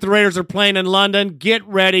 That's right, the Raiders are playing in London. Get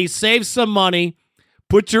ready, save some money,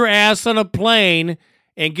 put your ass on a plane,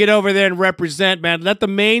 and get over there and represent, man. Let the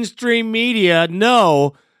mainstream media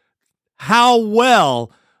know how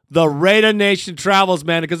well the Raider Nation travels,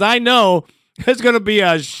 man, because I know there's going to be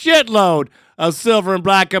a shitload of silver and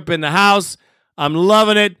black up in the house. I'm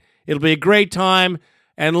loving it. It'll be a great time.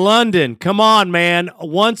 And London, come on, man,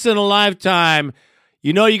 once in a lifetime.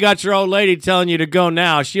 You know you got your old lady telling you to go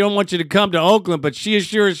now. She don't want you to come to Oakland, but she is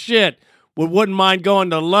sure as shit wouldn't mind going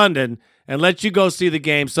to London and let you go see the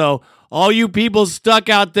game. So all you people stuck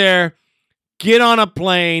out there, get on a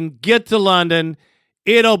plane, get to London.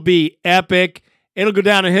 It'll be epic. It'll go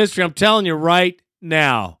down in history. I'm telling you right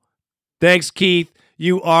now. Thanks, Keith.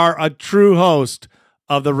 You are a true host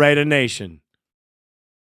of the Raider Nation.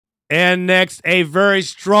 And next, a very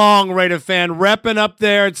strong Raider fan repping up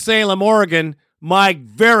there at Salem, Oregon. My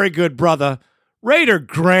very good brother, Raider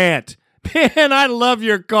Grant. Man, I love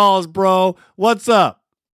your calls, bro. What's up?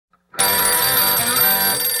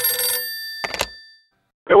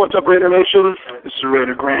 Hey, what's up, Raider Nation? This is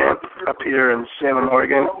Raider Grant up here in Salem,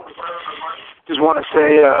 Oregon. Just want to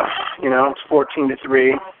say, it's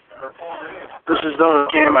 14-3. This is the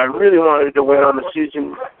only game I really wanted to win on the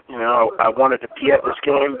season. I wanted to be at this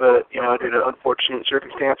game, but, due to unfortunate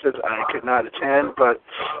circumstances, I could not attend. But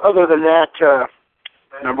other than that,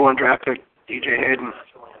 number one draft pick, DJ Hayden,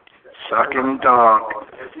 sucking donk.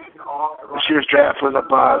 This year's draft was a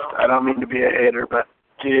bust. I don't mean to be a hater, but,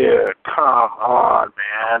 dude, come on,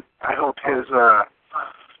 man. I hope his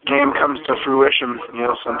game comes to fruition,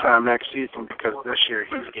 sometime next season, because this year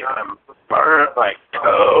he's getting burnt like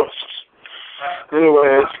toast.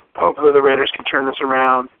 Anyways, hopefully the Raiders can turn this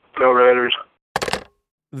around. Go Raiders.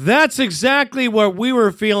 That's exactly what we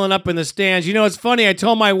were feeling up in the stands. It's funny. I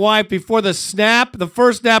told my wife before the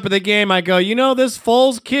first snap of the game, I go, this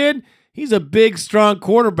Foles kid, he's a big, strong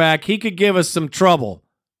quarterback. He could give us some trouble.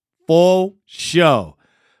 Full show.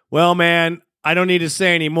 Well, man, I don't need to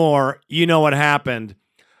say any more. You know what happened.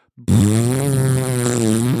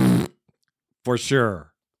 For sure.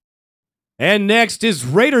 And next is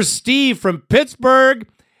Raider Steve from Pittsburgh.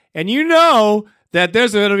 And you know that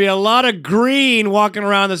there's going to be a lot of green walking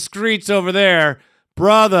around the streets over there.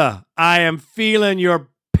 Brother, I am feeling your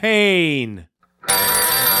pain.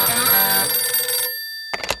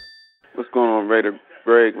 What's going on, Raider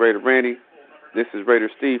Greg, Raider Randy? This is Raider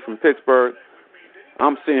Steve from Pittsburgh.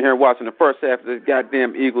 I'm sitting here watching the first half of this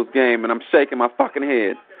goddamn Eagles game, and I'm shaking my fucking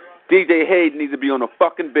head. DJ Hayden needs to be on the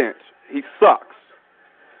fucking bench. He sucks.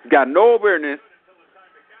 He's got no awareness.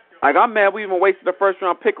 I'm mad we even wasted the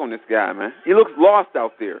first-round pick on this guy, man. He looks lost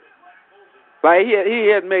out there. He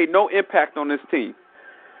has made no impact on this team.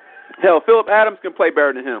 Hell, Phillip Adams can play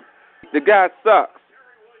better than him. The guy sucks.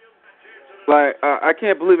 I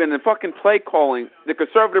can't believe it. And the fucking play calling, the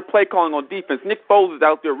conservative play calling on defense, Nick Foles is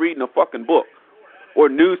out there reading a fucking book or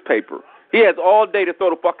newspaper. He has all day to throw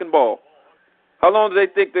the fucking ball. How long do they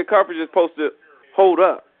think the coverage is supposed to hold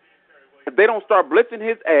up? If they don't start blitzing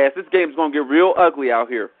his ass, this game's going to get real ugly out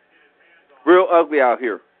here. Real ugly out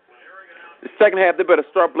here. The second half, they better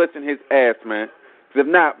start blitzing his ass, man. Because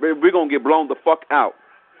if not, we're going to get blown the fuck out.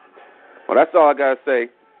 Well, that's all I got to say.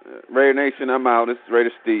 Raider Nation, I'm out. This is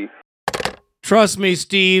Raider Steve. Trust me,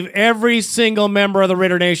 Steve, every single member of the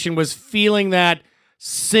Raider Nation was feeling that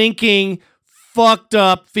sinking, fucked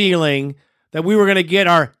up feeling that we were going to get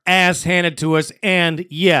our ass handed to us. And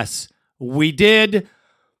yes, we did.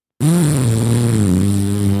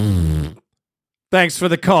 Thanks for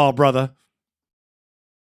the call, brother.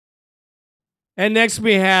 And next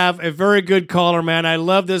we have a very good caller, man. I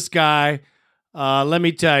love this guy. Let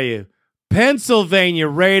me tell you. Pennsylvania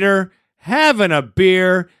Raider, having a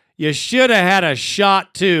beer. You should have had a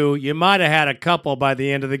shot, too. You might have had a couple by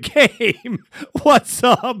the end of the game. What's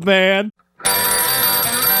up, man?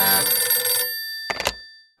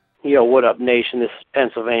 Yo, what up, nation? This is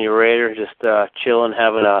Pennsylvania Raider. Just chilling,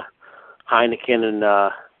 having a Heineken in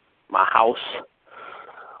my house.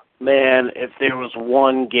 Man, if there was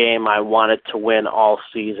one game I wanted to win all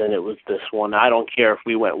season, it was this one. I don't care if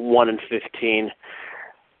we went 1-15.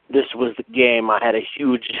 This was the game. I had a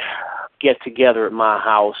huge get-together at my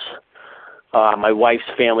house. My wife's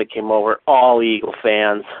family came over, all Eagle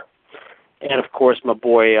fans. And, of course, my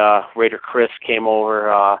boy Raider Chris came over,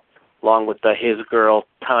 along with his girl,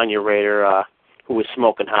 Tanya Raider, who was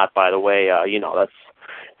smoking hot, by the way.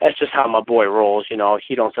 That's just how my boy rolls. He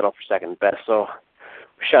don't settle for second best. So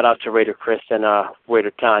shout out to Raider Chris and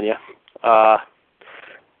Raider Tanya.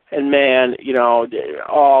 And man,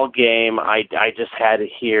 all game I just had to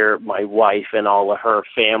hear my wife and all of her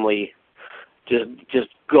family just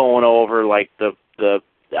going over like the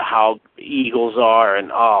how Eagles are, and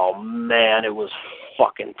oh man, it was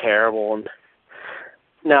fucking terrible. And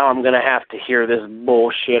now I'm gonna have to hear this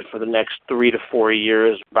bullshit for the next 3 to 4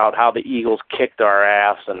 years about how the Eagles kicked our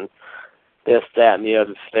ass and this, that, and the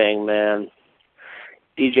other thing, man.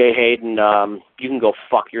 DJ Hayden, you can go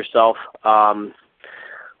fuck yourself.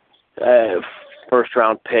 First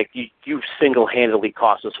round pick, you single-handedly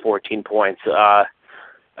cost us 14 points.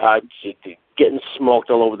 Getting smoked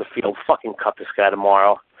all over the field. Fucking cut this guy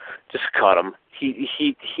tomorrow. Just cut him.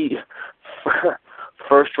 He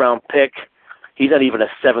first round pick. He's not even a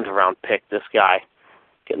 7th round pick, this guy.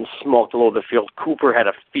 Getting smoked all over the field. Cooper had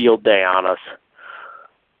a field day on us.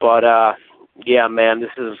 But yeah, man,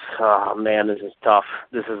 this is tough.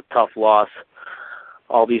 This is a tough loss.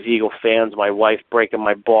 All these Eagle fans, my wife breaking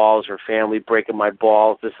my balls, her family breaking my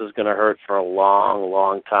balls. This is going to hurt for a long,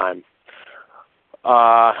 long time.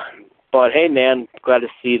 But hey, man, glad to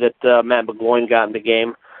see that Matt McGloin got in the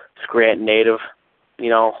game. Scranton native,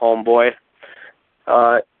 homeboy.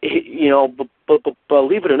 But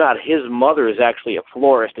believe it or not, his mother is actually a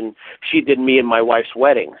florist, and she did me and my wife's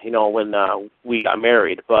wedding, when we got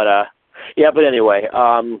married. But anyway,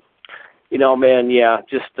 man,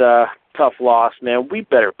 just tough loss, man. We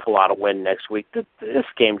better pull out a win next week. This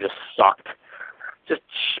game just sucked. Just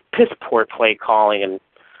piss poor play calling and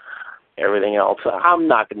everything else. I'm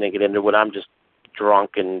not going to get into it. I'm just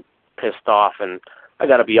drunk and pissed off, and I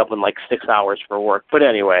got to be up in like 6 hours for work. But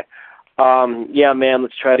anyway, man,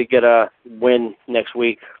 let's try to get a win next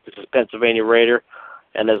week. This is Pennsylvania Raider,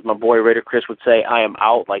 and as my boy Raider Chris would say, I am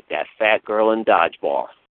out like that fat girl in dodgeball.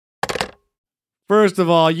 First of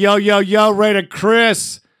all, yo, Raider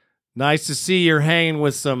Chris. Nice to see you're hanging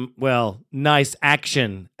with some, nice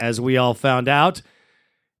action, as we all found out.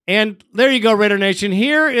 And there you go, Raider Nation.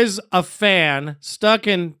 Here is a fan stuck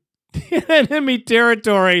in enemy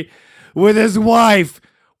territory with his wife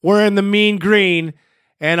wearing the mean green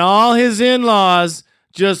and all his in-laws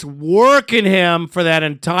just working him for that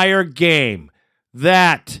entire game.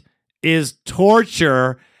 That is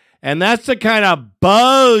torture, and that's the kind of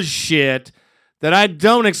bullshit that I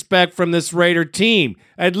don't expect from this Raider team.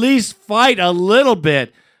 At least fight a little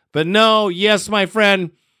bit. But no, yes, my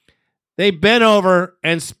friend, they bent over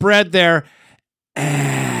and spread their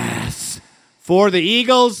ass for the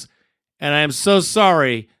Eagles, and I am so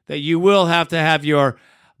sorry that you will have to have your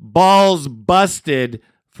balls busted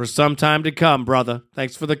for some time to come, brother.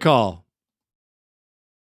 Thanks for the call.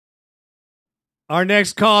 Our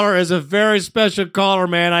next caller is a very special caller,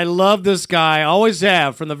 man. I love this guy. Always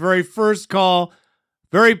have from the very first call.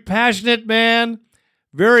 Very passionate man.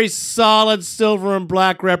 Very solid silver and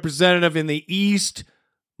black representative in the East.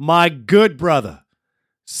 My good brother.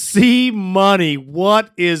 C Money,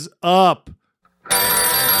 what is up?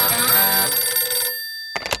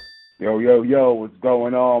 Yo, what's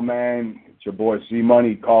going on, man? It's your boy C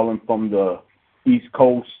Money calling from the East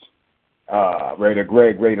Coast. Raider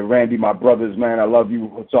Greg, Raider Randy, my brothers, man, I love you.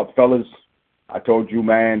 What's up, fellas? I told you,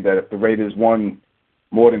 man, that if the Raiders won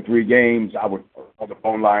more than 3 games, I would on the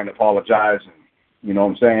phone line apologize. And, you know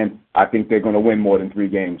what I'm saying? I think they're going to win more than 3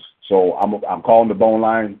 games. So I'm calling the phone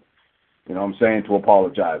line, you know what I'm saying, to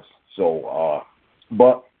apologize. So,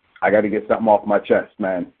 but I got to get something off my chest,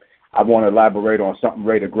 man. I want to elaborate on something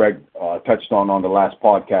Raider Greg touched on the last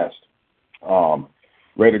podcast.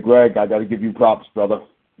 Raider Greg, I got to give you props, brother.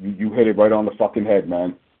 You hit it right on the fucking head,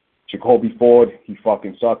 man. Jacoby Ford, he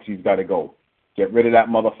fucking sucks. He's got to go. Get rid of that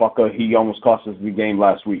motherfucker. He almost cost us the game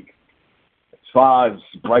last week. As far as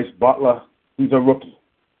Bryce Butler, he's a rookie.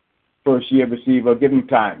 First-year receiver. Give him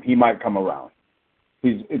time. He might come around.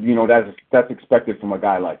 That's expected from a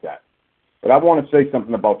guy like that. But I want to say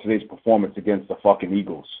something about today's performance against the fucking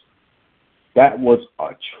Eagles. That was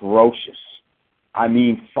atrocious. I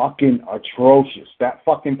mean, fucking atrocious. That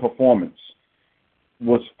fucking performance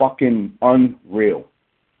was fucking unreal.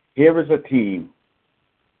 Here is a team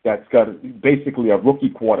that's got basically a rookie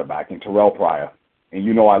quarterback in Terrell Pryor. And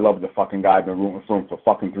you know I love the fucking guy. I've been rooting for him for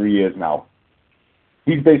fucking 3 years now.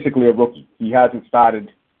 He's basically a rookie. He hasn't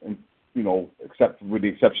started, except with the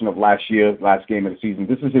exception of last game of the season.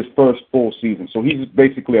 This is his first full season. So he's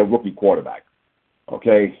basically a rookie quarterback.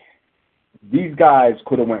 Okay? These guys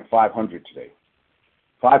could have went 500 today.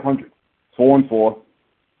 500. 4-4.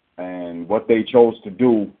 And what they chose to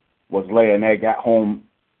do was lay an egg at home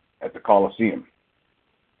at the Coliseum.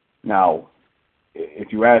 Now,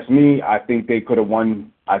 if you ask me, I think they could have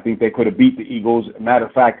won. I think they could have beat the Eagles. Matter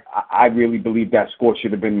of fact, I really believe that score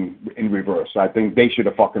should have been in reverse. I think they should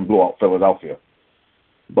have fucking blew out Philadelphia.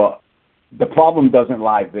 But the problem doesn't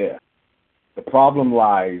lie there. The problem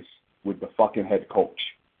lies with the fucking head coach.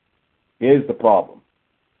 Here's the problem.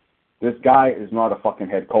 This guy is not a fucking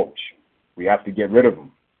head coach. We have to get rid of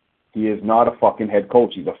him. He is not a fucking head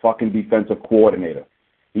coach. He's a fucking defensive coordinator.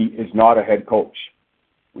 He is not a head coach.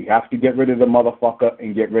 We have to get rid of the motherfucker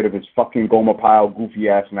and get rid of his fucking Gomer Pyle goofy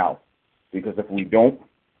ass mouth. Because if we don't,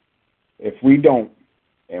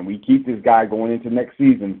 and we keep this guy going into next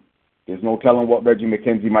season, there's no telling what Reggie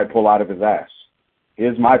McKenzie might pull out of his ass.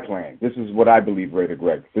 Here's my plan. This is what I believe, Raider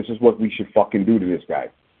Greg. This is what we should fucking do to this guy.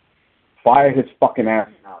 Fire his fucking ass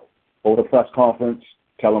out. Hold a press conference.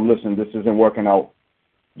 Tell him, listen, this isn't working out.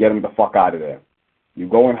 Get him the fuck out of there. You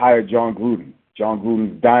go and hire John Gruden. John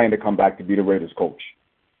Gruden's dying to come back to be the Raiders coach.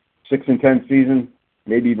 6-10 season,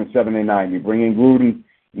 maybe even 7-9. You bring in Gruden.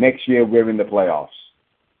 Next year, we're in the playoffs.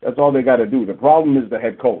 That's all they got to do. The problem is the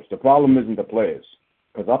head coach. The problem isn't the players.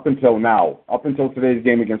 Because up until now, up until today's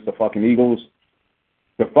game against the fucking Eagles,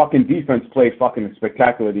 the fucking defense played fucking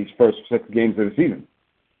spectacular these first 6 games of the season.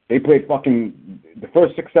 They played fucking, the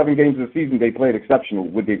first 6-7 games of the season, they played exceptional,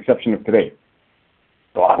 with the exception of today.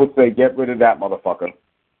 So I would say get rid of that motherfucker.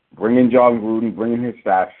 Bring in John Gruden, bring in his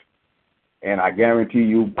staff, and I guarantee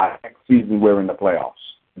you by next season we're in the playoffs.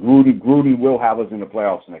 Gruden will have us in the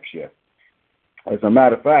playoffs next year. As a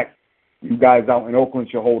matter of fact, you guys out in Oakland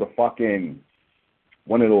should hold a fucking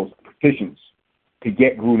one of those petitions to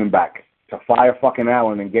get Gruden back, to fire fucking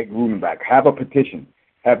Allen and get Gruden back. Have a petition.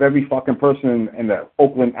 Have every fucking person in the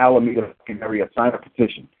Oakland Alameda area sign a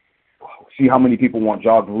petition. See how many people want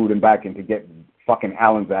John Gruden back and to get fucking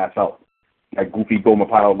Allen's ass out. That goofy Gomer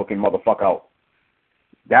Pyle looking motherfucker out.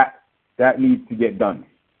 That needs to get done.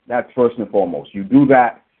 That's first and foremost. You do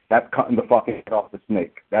that, that's cutting the fucking head off the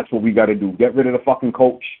snake. That's what we got to do. Get rid of the fucking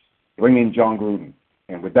coach. Bring in John Gruden.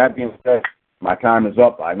 And with that being said, my time is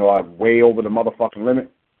up. I know I'm way over the motherfucking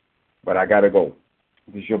limit, but I got to go.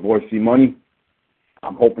 This is your boy C Money.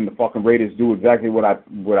 I'm hoping the fucking Raiders do exactly what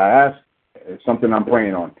I asked. It's something I'm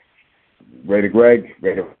praying on. Raider Greg,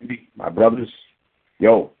 Raider Randy, my brothers.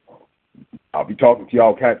 Yo, I'll be talking to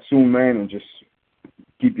y'all cats soon, man, and just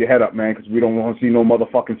keep your head up, man, because we don't want to see no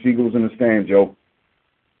motherfucking seagulls in the stands, yo.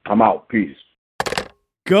 I'm out. Peace.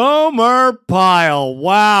 Gomer Pyle.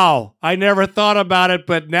 Wow. I never thought about it,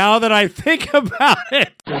 but now that I think about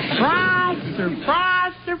it. Surprise,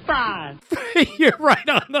 surprise, surprise. You're right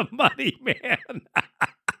on the money, man.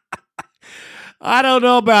 I don't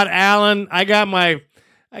know about Allen. I got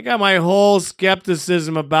my whole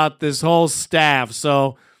skepticism about this whole staff.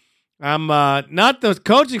 So I'm not the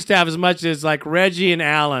coaching staff as much as like Reggie and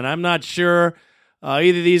Allen. I'm not sure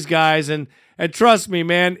either of these guys. And trust me,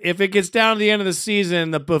 man, if it gets down to the end of the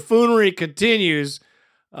season, the buffoonery continues,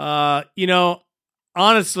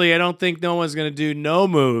 honestly, I don't think no one's going to do no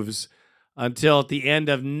moves until at the end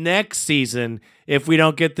of next season if we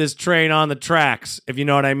don't get this train on the tracks, if you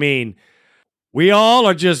know what I mean. We all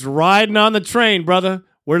are just riding on the train, brother.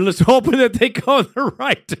 We're just hoping that they go in the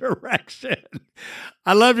right direction.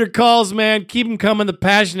 I love your calls, man. Keep them coming. The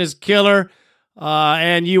passion is killer.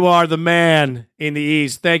 And you are the man in the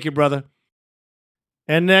East. Thank you, brother.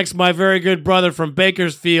 And next, my very good brother from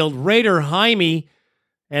Bakersfield, Raider Jaime.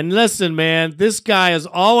 And listen, man, this guy is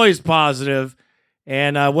always positive.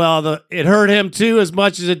 And, it hurt him, too, as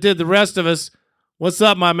much as it did the rest of us. What's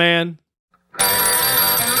up, my man?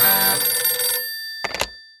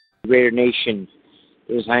 Raider Nation.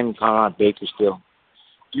 It was Jaime calling out Bakersfield.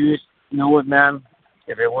 Dude, you know what, man?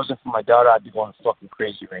 If it wasn't for my daughter, I'd be going fucking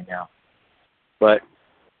crazy right now. But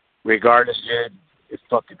regardless, dude, it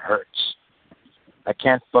fucking hurts. I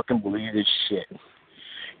can't fucking believe this shit.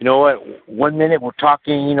 You know what? 1 minute we're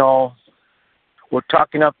talking, we're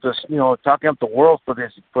talking up the world for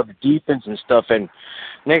the defense and stuff, and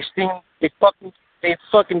next thing they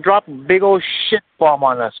fucking drop a big old shit bomb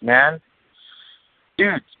on us, man.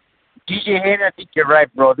 Dude, DJ Hayden, I think you're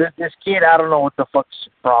right, bro. This kid, I don't know what the fuck's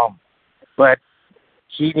the problem, but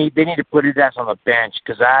they need to put his ass on the bench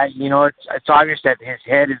because it's obvious that his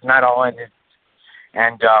head is not all in it,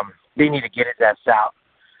 and they need to get his ass out.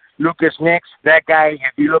 Lucas Nix, that guy,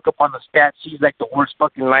 if you look up on the stats, he's like the worst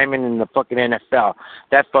fucking lineman in the fucking NFL.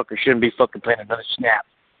 That fucker shouldn't be fucking playing another snap.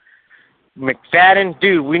 McFadden,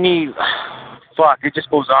 dude, we need... Fuck, it just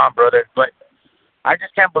goes on, brother. But I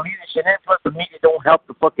just can't believe this shit. And plus, the media don't help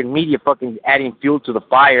the fucking media fucking adding fuel to the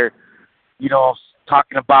fire.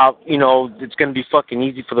 Talking about, it's going to be fucking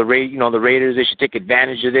easy for the Raiders. They should take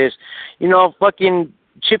advantage of this. Fucking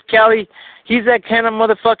Chip Kelly, he's that kind of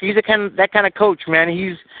motherfucker. He's that kind of coach, man.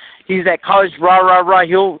 He's that college rah.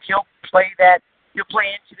 He'll play that. He'll play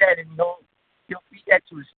into that, and he'll feed that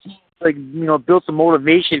to his team, like, you know, build some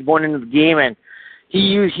motivation going into the game, and he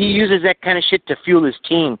uses that kind of shit to fuel his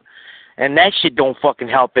team, and that shit don't fucking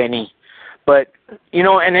help any. But, you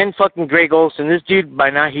know, and then fucking Greg Olson, this dude, by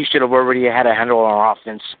now he should have already had a handle on our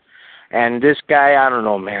offense. And this guy, I don't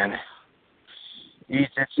know, man.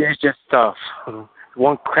 It's just tough.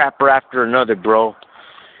 One crapper after another, bro.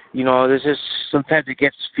 You know, sometimes it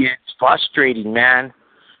gets frustrating, man.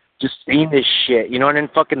 Just seeing this shit, you know, and then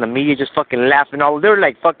fucking the media just fucking laughing. They're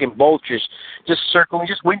like fucking vultures, just circling,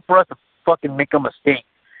 just waiting for us to fucking make a mistake.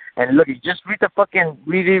 And look, just read all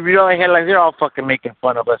the headlines. They're all fucking making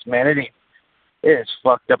fun of us, man. It is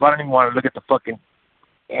fucked up. I don't even want to look at the fucking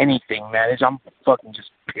anything, man. I'm fucking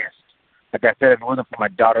just pissed. Like I said, if it wasn't for my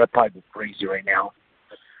daughter, I'd probably be crazy right now.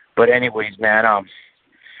 But anyways, man,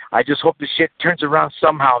 I just hope the shit turns around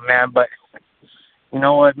somehow, man. But you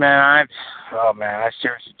know what, man? I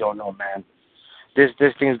seriously don't know, man. This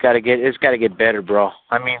thing's gotta get better, bro.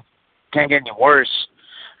 I mean, can't get any worse.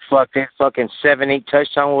 Fucking 7-8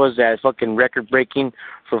 touchdown was that fucking record breaking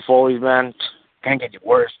for Foley's, man. Can't get any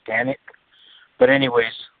worse, can it? But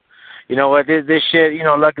anyways, you know what? This shit, you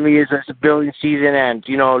know, luckily it's a building season, and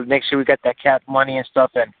you know, next year we got that cap money and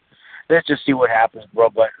stuff, and let's just see what happens, bro.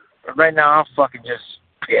 But right now, I'm fucking just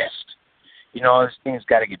pissed. You know, this thing's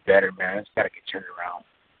got to get better, man. It's got to get turned around.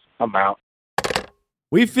 I'm out.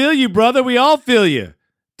 We feel you, brother. We all feel you.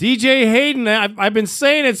 DJ Hayden, I've been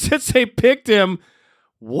saying it since they picked him.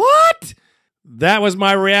 What? That was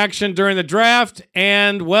my reaction during the draft,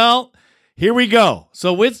 and, well, here we go.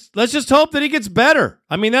 So let's just hope that he gets better.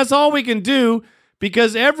 I mean, that's all we can do,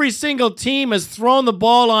 because every single team has thrown the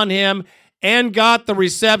ball on him and got the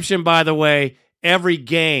reception, by the way, every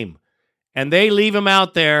game. And they leave him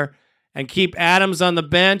out there and keep Adams on the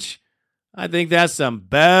bench. I think that's some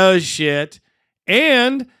bullshit.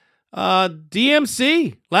 And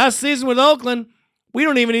DMC, last season with Oakland, we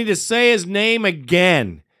don't even need to say his name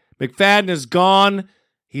again. McFadden is gone.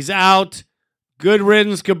 He's out. Good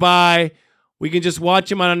riddance, goodbye. We can just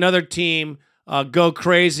watch him on another team go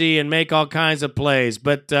crazy and make all kinds of plays.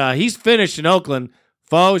 But he's finished in Oakland.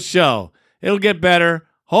 Faux show. It'll get better.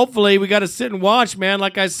 Hopefully, we got to sit and watch, man,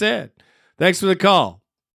 like I said. Thanks for the call.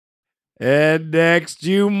 And next,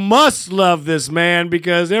 you must love this man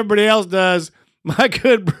because everybody else does. My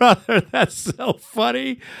good brother, that's so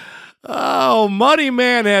funny. Oh, Money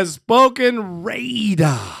Man has spoken.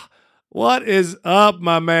 Raider. What is up,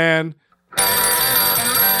 my man?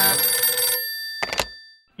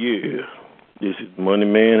 Yeah, this is Money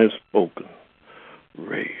Man has spoken.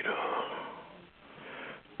 Raider.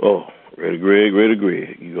 Oh, Raider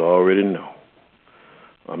Greg, you already know.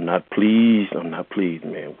 I'm not pleased,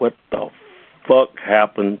 man. What the fuck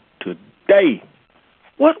happened today?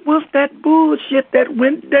 What was that bullshit that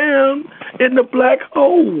went down in the black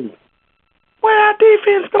hole? Where our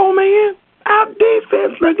defense go, man? Our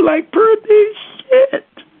defense look like pretty shit.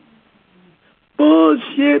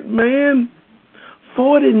 Bullshit, man.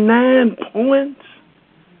 49 points.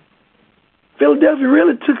 Philadelphia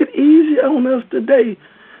really took it easy on us today.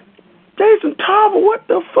 Jason Tarver, what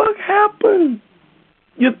the fuck happened?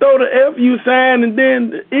 You throw the F you sign, and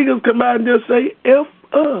then the Eagles come out and just say, F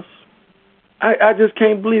us. I just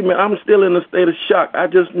can't believe it. I'm still in a state of shock. I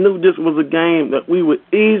just knew this was a game that we would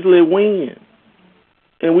easily win.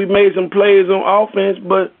 And we made some plays on offense,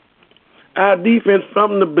 but our defense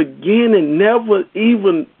from the beginning never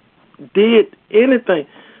even did anything.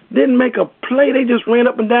 Didn't make a play. They just ran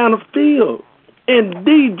up and down the field. And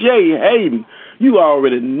DJ Hayden, you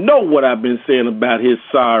already know what I've been saying about his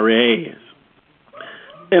sorry ass.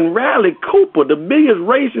 And Riley Cooper, the biggest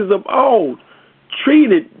racist of all,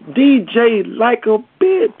 treated DJ like a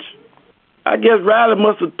bitch. I guess Riley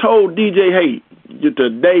must have told DJ, hey,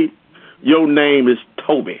 today your name is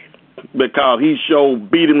Toby, because he sure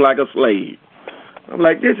beat him like a slave. I'm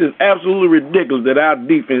like, this is absolutely ridiculous that our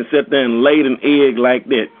defense sat there and laid an egg like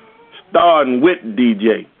that, starting with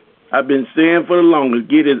DJ. I've been saying for the longest,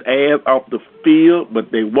 get his ass off the field,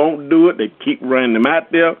 but they won't do it. They keep running him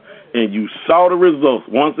out there, and you saw the results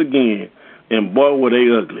once again, and boy, were they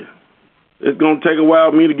ugly. It's going to take a while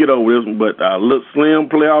for me to get over this one, but our little slim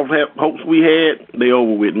playoff hopes we had, they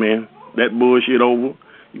over with, man. That bullshit over.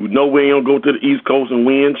 You know we ain't going to go to the East Coast and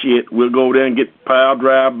win shit. We'll go there and get power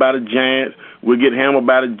drive by the Giants. We'll get hammered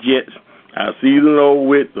by the Jets. Our season over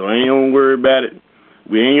with, so I ain't going to worry about it.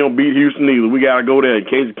 We ain't going to beat Houston either. We got to go there in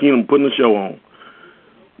case Keenum putting the show on.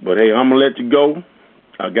 But, hey, I'm going to let you go.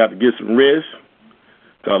 I got to get some rest.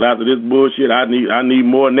 Because after this bullshit, I need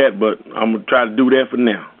more than that, but I'm going to try to do that for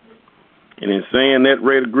now. And in saying that,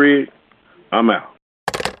 Raider Greg, I'm out.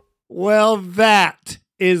 Well, that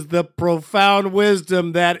is the profound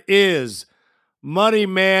wisdom that is. Money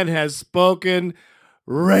Man has spoken.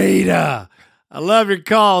 Raider. I love your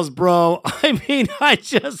calls, bro. I mean, I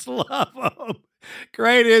just love them.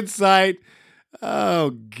 Great insight.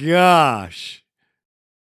 Oh, gosh.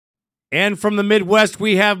 And from the Midwest,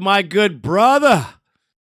 we have my good brother,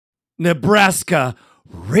 Nebraska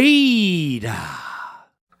Raider.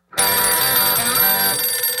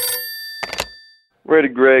 Raider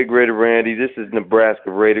Greg, Raider Randy, this is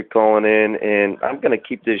Nebraska Raider calling in, and I'm going to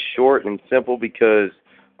keep this short and simple because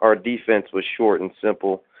our defense was short and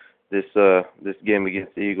simple this game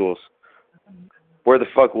against the Eagles. Where the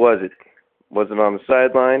fuck was it? Was it on the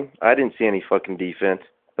sideline? I didn't see any fucking defense.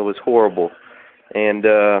 It was horrible. And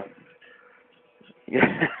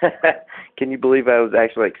can you believe I was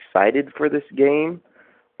actually excited for this game?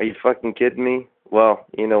 Are you fucking kidding me? Well,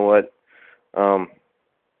 you know what? The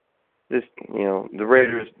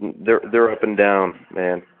Raiders, they're up and down,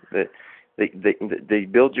 man. They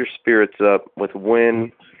build your spirits up with a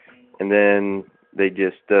win, and then they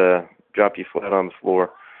just drop you flat on the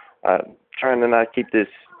floor. Trying to not keep this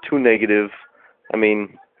too negative. I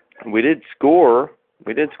mean, we did score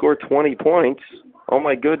 20 points. Oh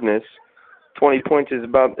my goodness, 20 points is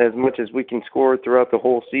about as much as we can score throughout the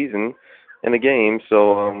whole season in a game.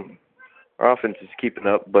 So our offense is keeping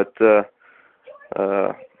up, but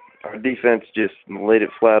our defense just laid it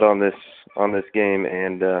flat on this game,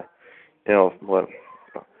 and what?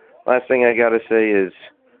 Last thing I gotta say is,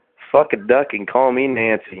 fuck a duck and call me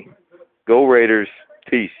Nancy. Go Raiders,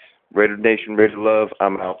 peace. Raider Nation, Raider love.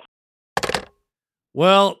 I'm out.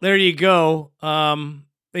 Well, there you go.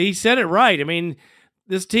 He said it right. I mean,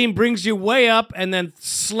 this team brings you way up and then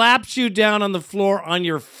slaps you down on the floor on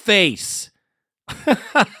your face.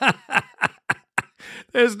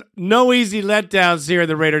 There's no easy letdowns here in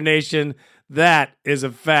the Raider Nation. That is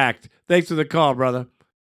a fact. Thanks for the call, brother.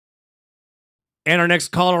 And our next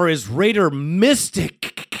caller is Raider Mystic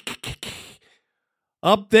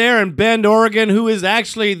up there in Bend, Oregon, who is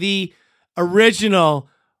actually the original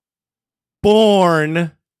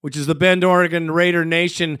born, which is the Bend, Oregon Raider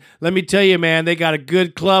Nation. Let me tell you, man, they got a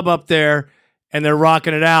good club up there, and they're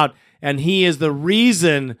rocking it out. And he is the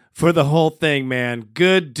reason for the whole thing, man.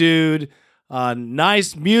 Good dude.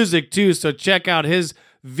 Nice music, too, so check out his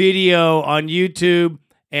video on YouTube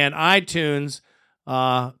and iTunes.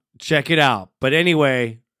 Check it out. But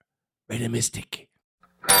anyway, Raider Mystic.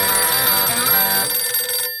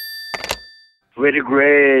 Raider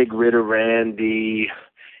Greg, Raider Randy,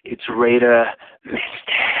 it's Raider Mystic.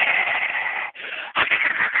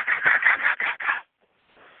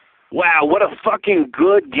 Wow, what a fucking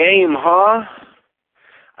good game, huh?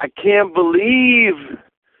 I can't believe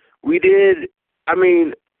we did. I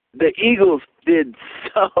mean, the Eagles did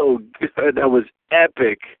so good. That was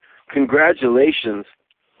epic. Congratulations.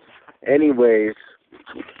 Anyways,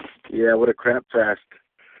 yeah, what a crap fest.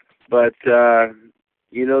 But, that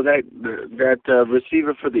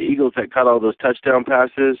receiver for the Eagles that caught all those touchdown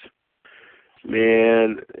passes,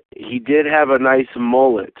 man, he did have a nice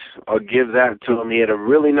mullet. I'll give that to him. He had a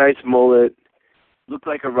really nice mullet. Looked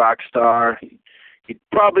like a rock star. He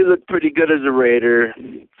probably looked pretty good as a Raider.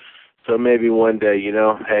 So maybe one day,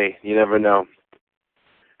 hey, you never know.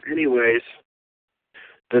 Anyways,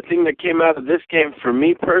 the thing that came out of this game for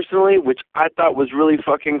me personally, which I thought was really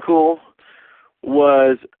fucking cool,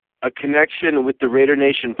 was a connection with the Raider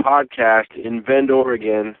Nation podcast in Bend,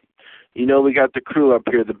 Oregon. We got the crew up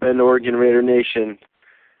here, the Bend, Oregon Raider Nation.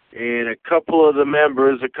 And a couple of the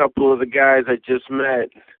members, a couple of the guys I just met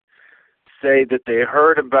say that they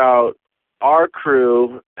heard about our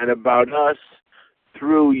crew and about us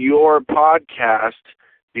through your podcast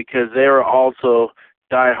because they are also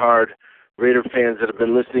diehard Raider fans that have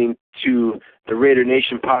been listening to the Raider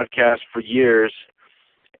Nation podcast for years.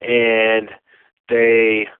 And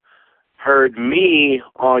they heard me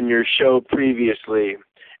on your show previously,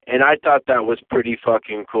 and I thought that was pretty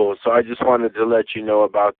fucking cool. So I just wanted to let you know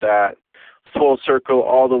about that. Full circle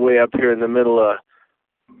all the way up here in the middle of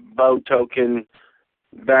Botoken,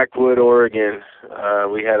 Backwood, Oregon.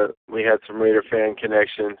 We had some Raider fan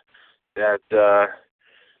connection that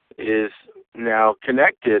is now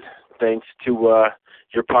connected thanks to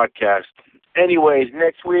your podcast. Anyways,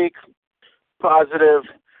 next week, positive.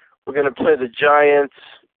 We're going to play the Giants.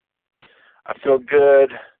 I feel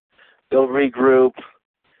good. They'll regroup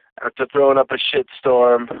after throwing up a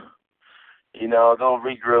shitstorm. They'll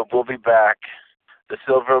regroup. We'll be back. The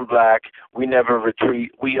silver and black. We never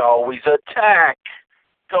retreat. We always attack.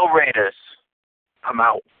 Go Raiders. I'm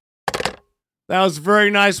out. That was a very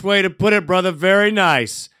nice way to put it, brother. Very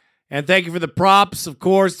nice. And thank you for the props. Of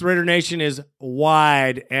course, the Raider Nation is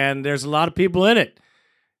wide, and there's a lot of people in it.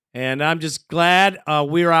 And I'm just glad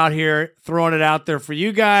we're out here throwing it out there for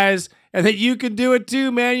you guys, and that you can do it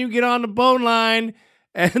too, man. You get on the bone line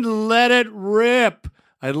and let it rip.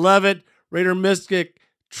 I love it. Raider Mystic,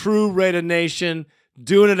 true Raider Nation,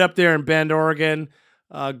 doing it up there in Bend, Oregon.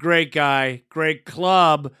 Great guy, great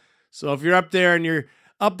club. So if you're up there and you're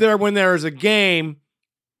up there when there's a game,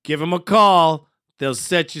 give them a call. They'll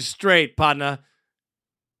set you straight, partner.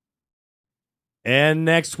 And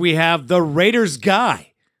next we have the Raiders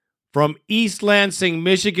guy from East Lansing,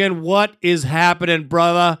 Michigan. What is happening,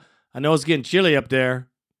 brother? I know it's getting chilly up there.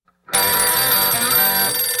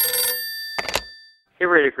 Hey,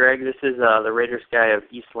 Raider Greg. This is the Raiders guy of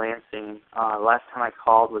East Lansing. Last time I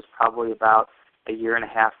called was probably about a year and a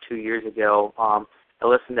half, 2 years ago. I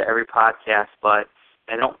listen to every podcast, but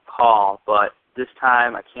I don't call. But this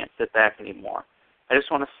time I can't sit back anymore. I just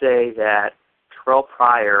want to say that Terrell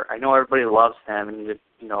Pryor, I know everybody loves him and he's,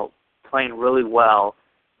 playing really well,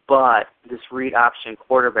 but this read option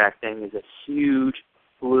quarterback thing is a huge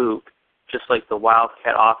fluke, just like the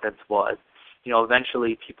Wildcat offense was.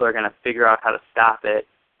 Eventually people are going to figure out how to stop it,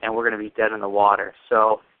 and we're going to be dead in the water.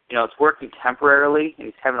 So, it's working temporarily, and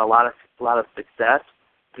he's having a lot of success,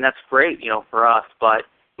 and that's great, for us. But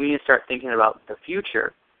we need to start thinking about the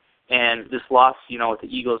future. And this loss, with the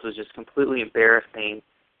Eagles was just completely embarrassing.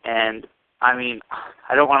 And, I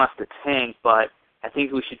don't want us to tank, but I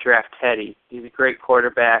think we should draft Teddy. He's a great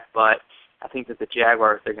quarterback, but I think that the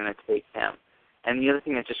Jaguars are going to take him. And the other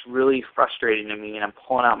thing that's just really frustrating to me, and I'm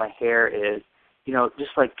pulling out my hair, is,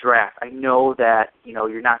 just like draft. I know that,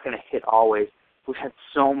 you're not going to hit always. We've had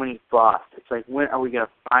so many busts. It's like, when are we going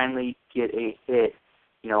to finally get a hit,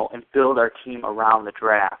 and build our team around the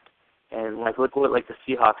draft? And look what the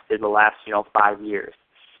Seahawks did the last 5 years,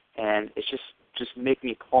 and it's just making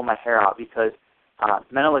me pull my hair out because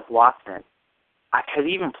Menelik Watson, has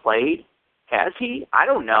he even played? Has he? I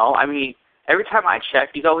don't know. Every time I check,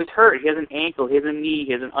 he's always hurt. He has an ankle, he has a knee,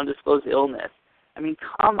 he has an undisclosed illness.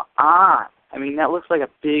 Come on. That looks like a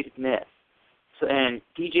big miss. So, and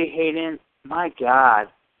DJ Hayden, my God,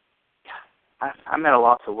 I'm at a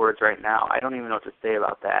loss of words right now. I don't even know what to say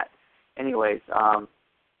about that. Anyways, I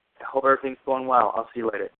hope everything's going well. I'll see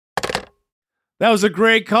you later. That was a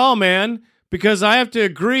great call, man, because I have to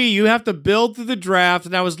agree, you have to build through the draft,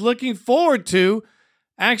 and I was looking forward to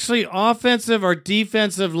actually offensive or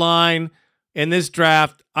defensive line in this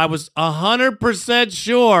draft. I was 100%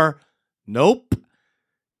 sure, nope,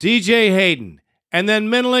 DJ Hayden. And then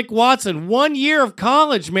Menelik Watson, 1 year of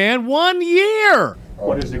college, man, 1 year.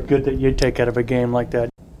 What is it good that you take out of a game like that?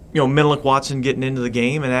 Menelik Watson getting into the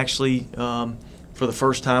game and actually for the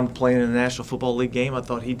first time playing in the National Football League game, I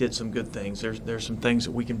thought he did some good things. There's some things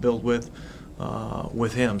that we can build with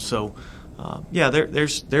him. So,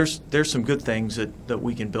 there's some good things that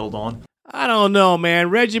we can build on. I don't know, man.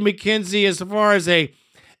 Reggie McKenzie, as far as a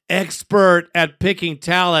expert at picking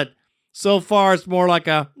talent, so far it's more like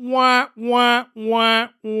a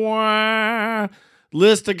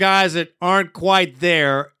list of guys that aren't quite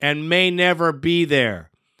there and may never be there.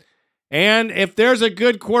 And if there's a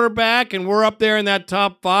good quarterback and we're up there in that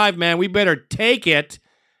top 5, man, we better take it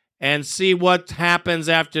and see what happens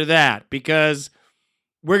after that, because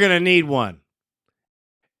we're going to need one.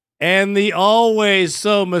 And the always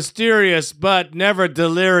so mysterious but never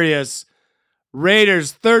delirious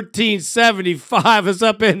Raiders 1375 is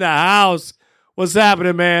up in the house. What's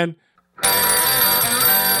happening, man?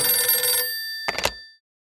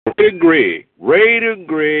 Raider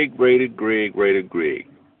Greg.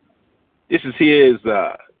 This is his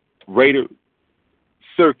Raider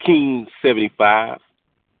 1375.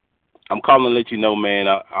 I'm calling to let you know, man,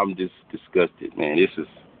 I'm just disgusted, man. This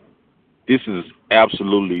is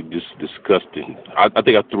absolutely disgusting. I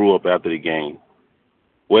think I threw up after the game.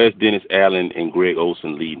 Where's Dennis Allen and Greg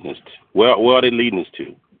Olsen leading us to? Where are they leading us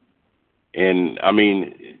to? And,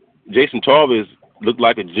 Jason Tarvis looked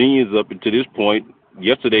like a genius up until this point.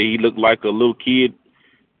 Yesterday, he looked like a little kid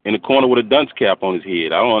in the corner with a dunce cap on his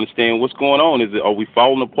head. I don't understand what's going on. Are we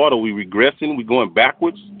falling apart? Are we regressing? Are we going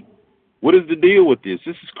backwards? What is the deal with this?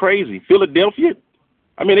 This is crazy. Philadelphia,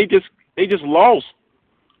 they just lost,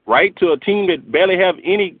 right, to a team that barely have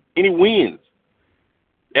any wins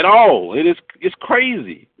at all. It's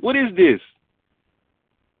crazy. What is this?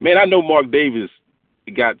 Man, I know Mark Davis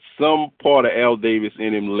got some part of Al Davis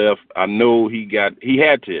in him left. I know he had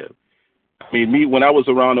to. When I was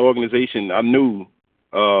around the organization, I knew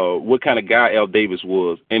what kind of guy Al Davis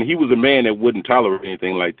was. And he was a man that wouldn't tolerate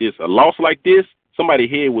anything like this. A loss like this,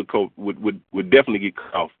 somebody's head would definitely get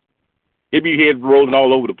cut off. It'd be head rolling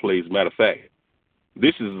all over the place. Matter of fact,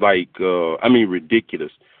 this is like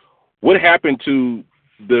ridiculous. What happened to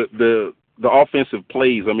the offensive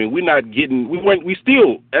plays? I mean,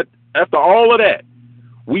 after all of that,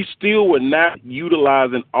 we still were not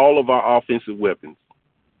utilizing all of our offensive weapons.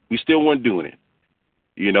 We still weren't doing it.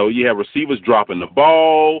 You know, you have receivers dropping the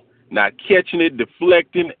ball, not catching it,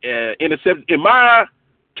 deflecting, intercepting. In my eye,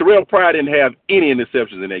 Terrell Pryor didn't have any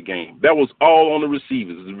interceptions in that game. That was all on the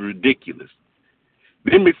receivers. It was ridiculous.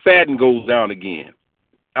 Then McFadden goes down again.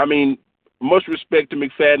 I mean, much respect to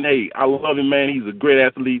McFadden. Hey, I love him, man. He's a great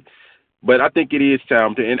athlete. But I think it is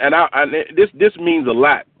time to, and this means a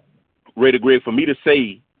lot, Raider Greg, for me to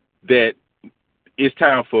say that it's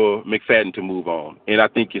time for McFadden to move on, and I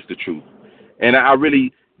think it's the truth. And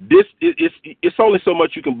it's only so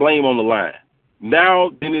much you can blame on the line.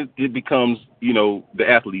 Now, then it becomes, the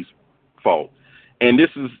athlete's fault, and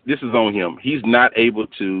this is on him. He's not able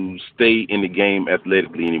to stay in the game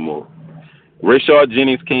athletically anymore. Rashard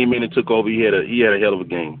Jennings came in and took over. He had a hell of a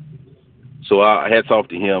game. So hats off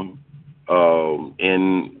to him. I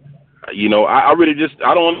really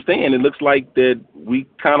I don't understand. It looks like that we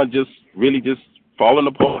kind of just falling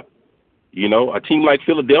apart. A team like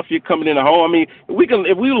Philadelphia coming in at home. I mean,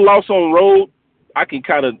 if we lost on road, I could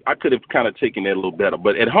have kind of taken that a little better.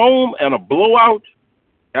 But at home and a blowout,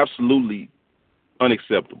 absolutely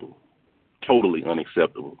unacceptable. Totally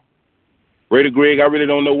unacceptable. Raider Greg, I really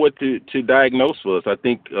don't know what to diagnose for us. I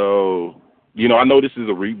think, I know this is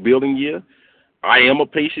a rebuilding year. I am a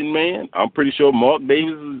patient man. I'm pretty sure Mark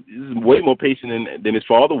Davis is way more patient than his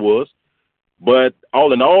father was. But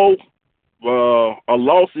all in all, a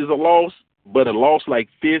loss is a loss, but a loss like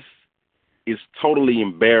this is totally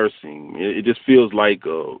embarrassing. It just feels like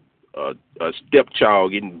a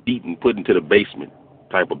stepchild getting beaten, put into the basement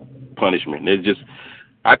type of punishment. It just,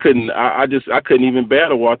 I couldn't even bear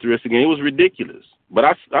to watch the rest of the game. It was ridiculous. But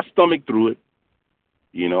I stomached through it.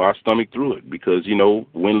 I stomached through it because,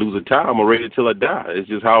 win, lose, or tie, I'm ready till I die. It's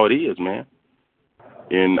just how it is, man.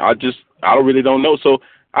 And I really don't know. So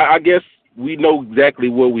I guess we know exactly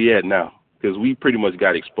where we at now because we pretty much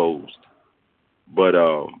got exposed. But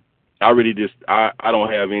I really I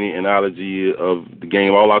don't have any analogy of the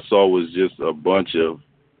game. All I saw was just a bunch of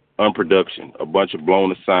unproduction, a bunch of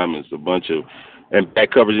blown assignments, a bunch of and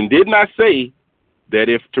back coverage. And did not say that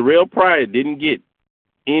if Terrell Pryor didn't get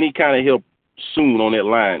any kind of help soon on that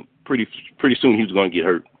line, pretty soon he was going to get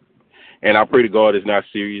hurt. And I pray to God it's not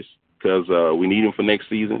serious because we need him for next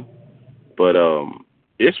season. But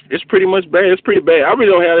it's pretty much bad. It's pretty bad. I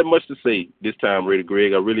really don't have that much to say this time, Raider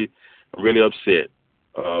Greg. I'm really upset.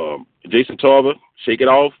 Jason Tarver, shake it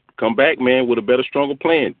off. Come back, man, with a better, stronger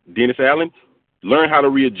plan. Dennis Allen, learn how to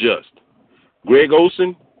readjust. Greg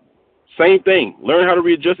Olsen, same thing. Learn how to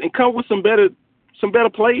readjust and come with some better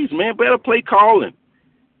plays, man. Better play calling.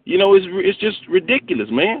 It's just ridiculous,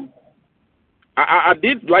 man. I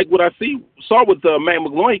did like what I saw with Matt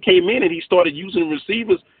McGloin. He came in and he started using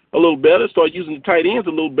receivers a little better, started using the tight ends a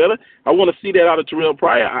little better. I want to see that out of Terrell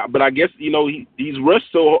Pryor, but I guess he's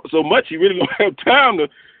rushed so much he really don't have time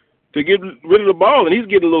to get rid of the ball, and he's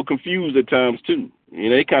getting a little confused at times too.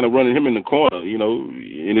 They kind of running him in the corner,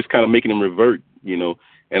 and it's kind of making him revert,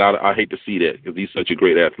 and I hate to see that because he's such a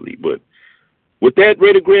great athlete, but. With that,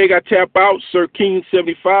 Raider Greg, I tap out. Sir King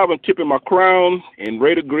 75, I'm tipping my crown. And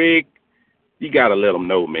Raider Greg, you got to let him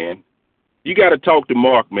know, man. You got to talk to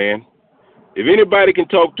Mark, man. If anybody can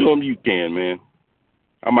talk to him, you can, man.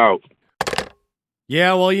 I'm out.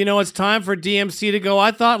 Yeah, well, it's time for DMC to go. I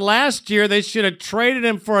thought last year they should have traded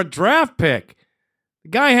him for a draft pick. The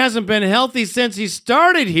guy hasn't been healthy since he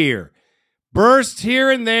started here. Bursts here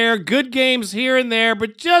and there, good games here and there,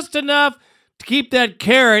 but just enough to keep that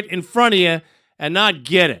carrot in front of you and not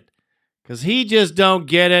get it, because he just don't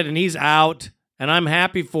get it, and he's out, and I'm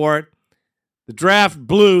happy for it. The draft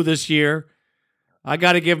blew this year. I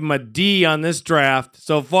got to give him a D on this draft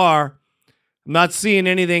so far. I'm not seeing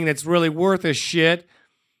anything that's really worth a shit.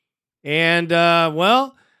 And, I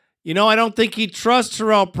don't think he trusts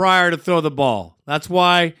Terrell Pryor to throw the ball. That's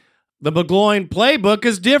why the McGloin playbook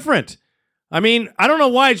is different. I mean, I don't know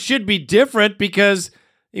why it should be different because,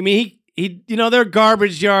 they're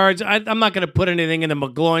garbage yards. I'm not going to put anything into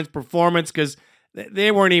McGloin's performance because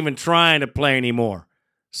they weren't even trying to play anymore.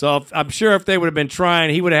 So I'm sure if they would have been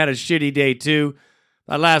trying, he would have had a shitty day too.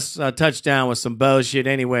 That last touchdown was some bullshit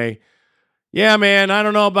anyway. Yeah, man, I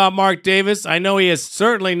don't know about Mark Davis. I know he is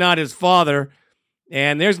certainly not his father,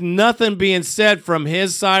 and there's nothing being said from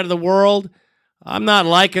his side of the world. I'm not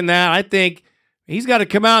liking that. I think he's got to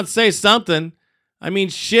come out and say something. I mean,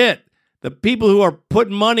 shit. The people who are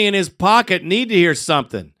putting money in his pocket need to hear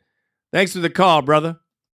something. Thanks for the call, brother.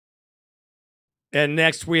 And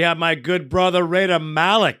next we have my good brother, Raider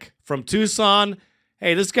Malik from Tucson.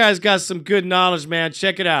 Hey, this guy's got some good knowledge, man.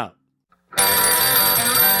 Check it out.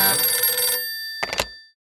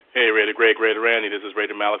 Hey, Raider Greg, Raider Randy. This is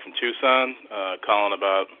Raider Malik from Tucson, calling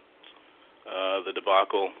about the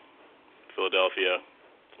debacle, Philadelphia.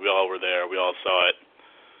 We all were there. We all saw it.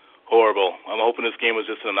 Horrible. I'm hoping this game was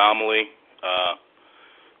just an anomaly.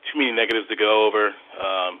 Too many negatives to go over.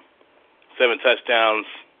 7 touchdowns.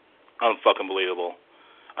 Unfucking believable.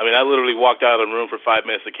 I mean, I literally walked out of the room for 5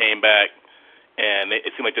 minutes and came back, and it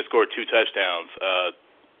seemed like they scored 2 touchdowns.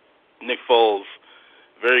 Nick Foles,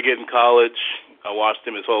 very good in college. I watched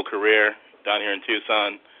him his whole career down here in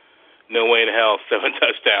Tucson. No way in hell 7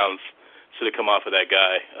 touchdowns should have come off of that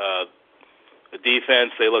guy. The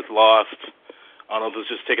defense, they looked lost. I don't know if it was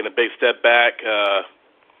just taking a big step back.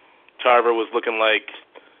 Tarver was looking like,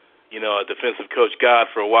 a defensive coach god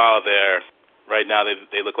for a while there. Right now,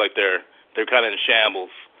 they look like they're kind of in shambles.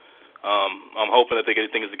 I'm hoping that they get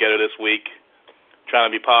things together this week. Trying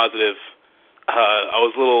to be positive. I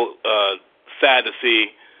was a little sad to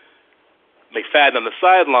see McFadden on the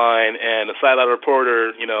sideline, and the sideline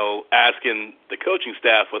reporter, asking the coaching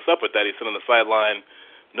staff what's up with that. He said on the sideline,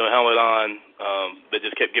 no helmet on. They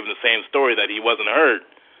just kept giving the same story that he wasn't hurt,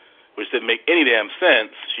 which didn't make any damn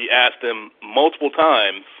sense. She asked him multiple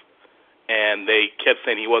times, and they kept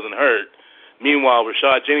saying he wasn't hurt. Meanwhile,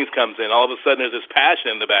 Rashad Jennings comes in. All of a sudden, there's this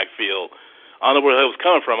passion in the backfield. I don't know where that was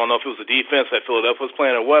coming from. I don't know if it was the defense that Philadelphia was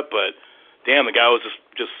playing or what, but damn, the guy was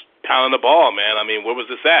just pounding the ball, man. I mean, where was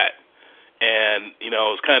this at? And, it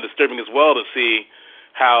was kind of disturbing as well to see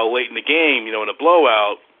how late in the game, in a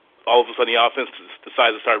blowout, all of a sudden the offense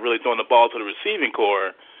decides to start really throwing the ball to the receiving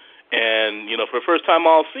core. And, for the first time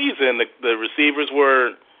all season, the receivers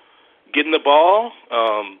were getting the ball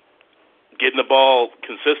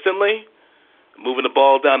consistently, moving the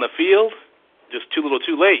ball down the field, just too little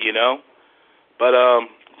too late, But,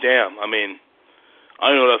 damn, I mean, I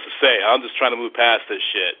don't know what else to say. I'm just trying to move past this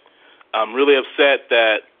shit. I'm really upset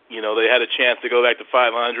that, they had a chance to go back to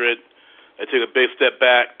 500. They took a big step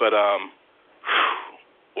back, but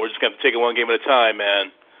we're just going to take it one game at a time,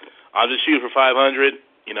 man. I'm just shooting for 500,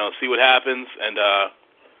 see what happens, and,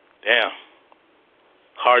 damn,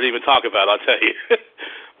 hard to even talk about, I'll tell you.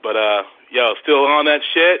 But, still on that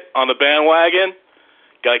shit, on the bandwagon.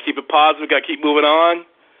 Got to keep it positive, got to keep moving on.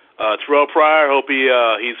 Terrell Pryor, hope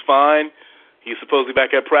he's fine. He's supposedly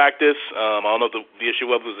back at practice. I don't know if the issue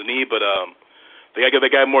was the knee, but they got to give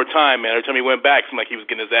that guy more time, man. Every time he went back, it seemed like he was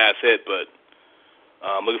getting his ass hit. But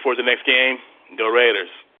I'm looking forward to the next game. Go Raiders.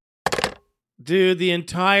 Dude, the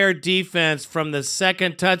entire defense from the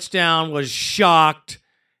second touchdown was shocked,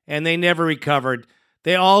 and they never recovered.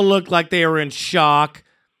 They all looked like they were in shock,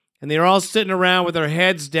 and they were all sitting around with their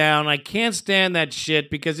heads down. I can't stand that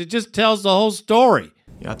shit because it just tells the whole story.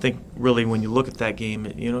 I think really when you look at that game,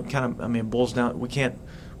 it boils down. We can't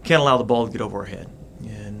allow the ball to get over our head,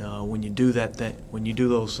 and when you do when you do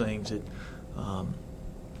those things,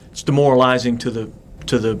 it's demoralizing to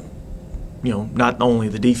the not only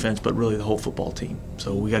the defense but really the whole football team.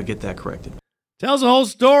 So we got to get that corrected. Tells the whole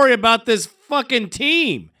story about this fucking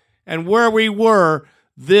team and where we were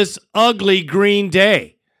this ugly Green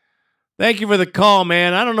Day. Thank you for the call,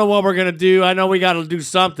 man. I don't know what we're gonna do. I know we got to do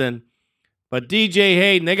something. But DJ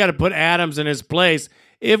Hayden, they got to put Adams in his place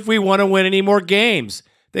if we want to win any more games.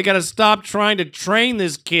 They got to stop trying to train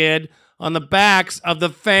this kid on the backs of the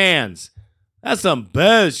fans. That's some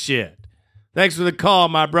bullshit. Thanks for the call,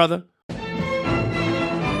 my brother.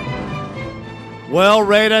 Well,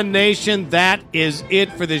 Raider Nation, that is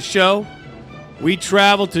it for the show. We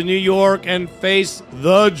travel to New York and face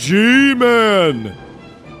the G-Men.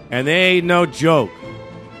 And they ain't no joke.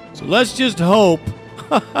 So let's just hope...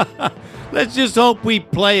 Let's just hope we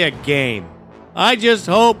play a game. I just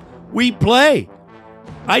hope we play.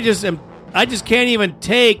 I just can't even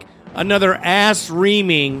take another ass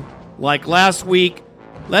reaming like last week.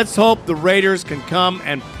 Let's hope the Raiders can come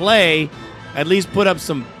and play, at least put up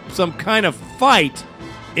some kind of fight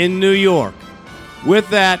in New York. With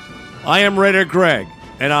that, I am Raider Greg,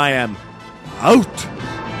 and I am out.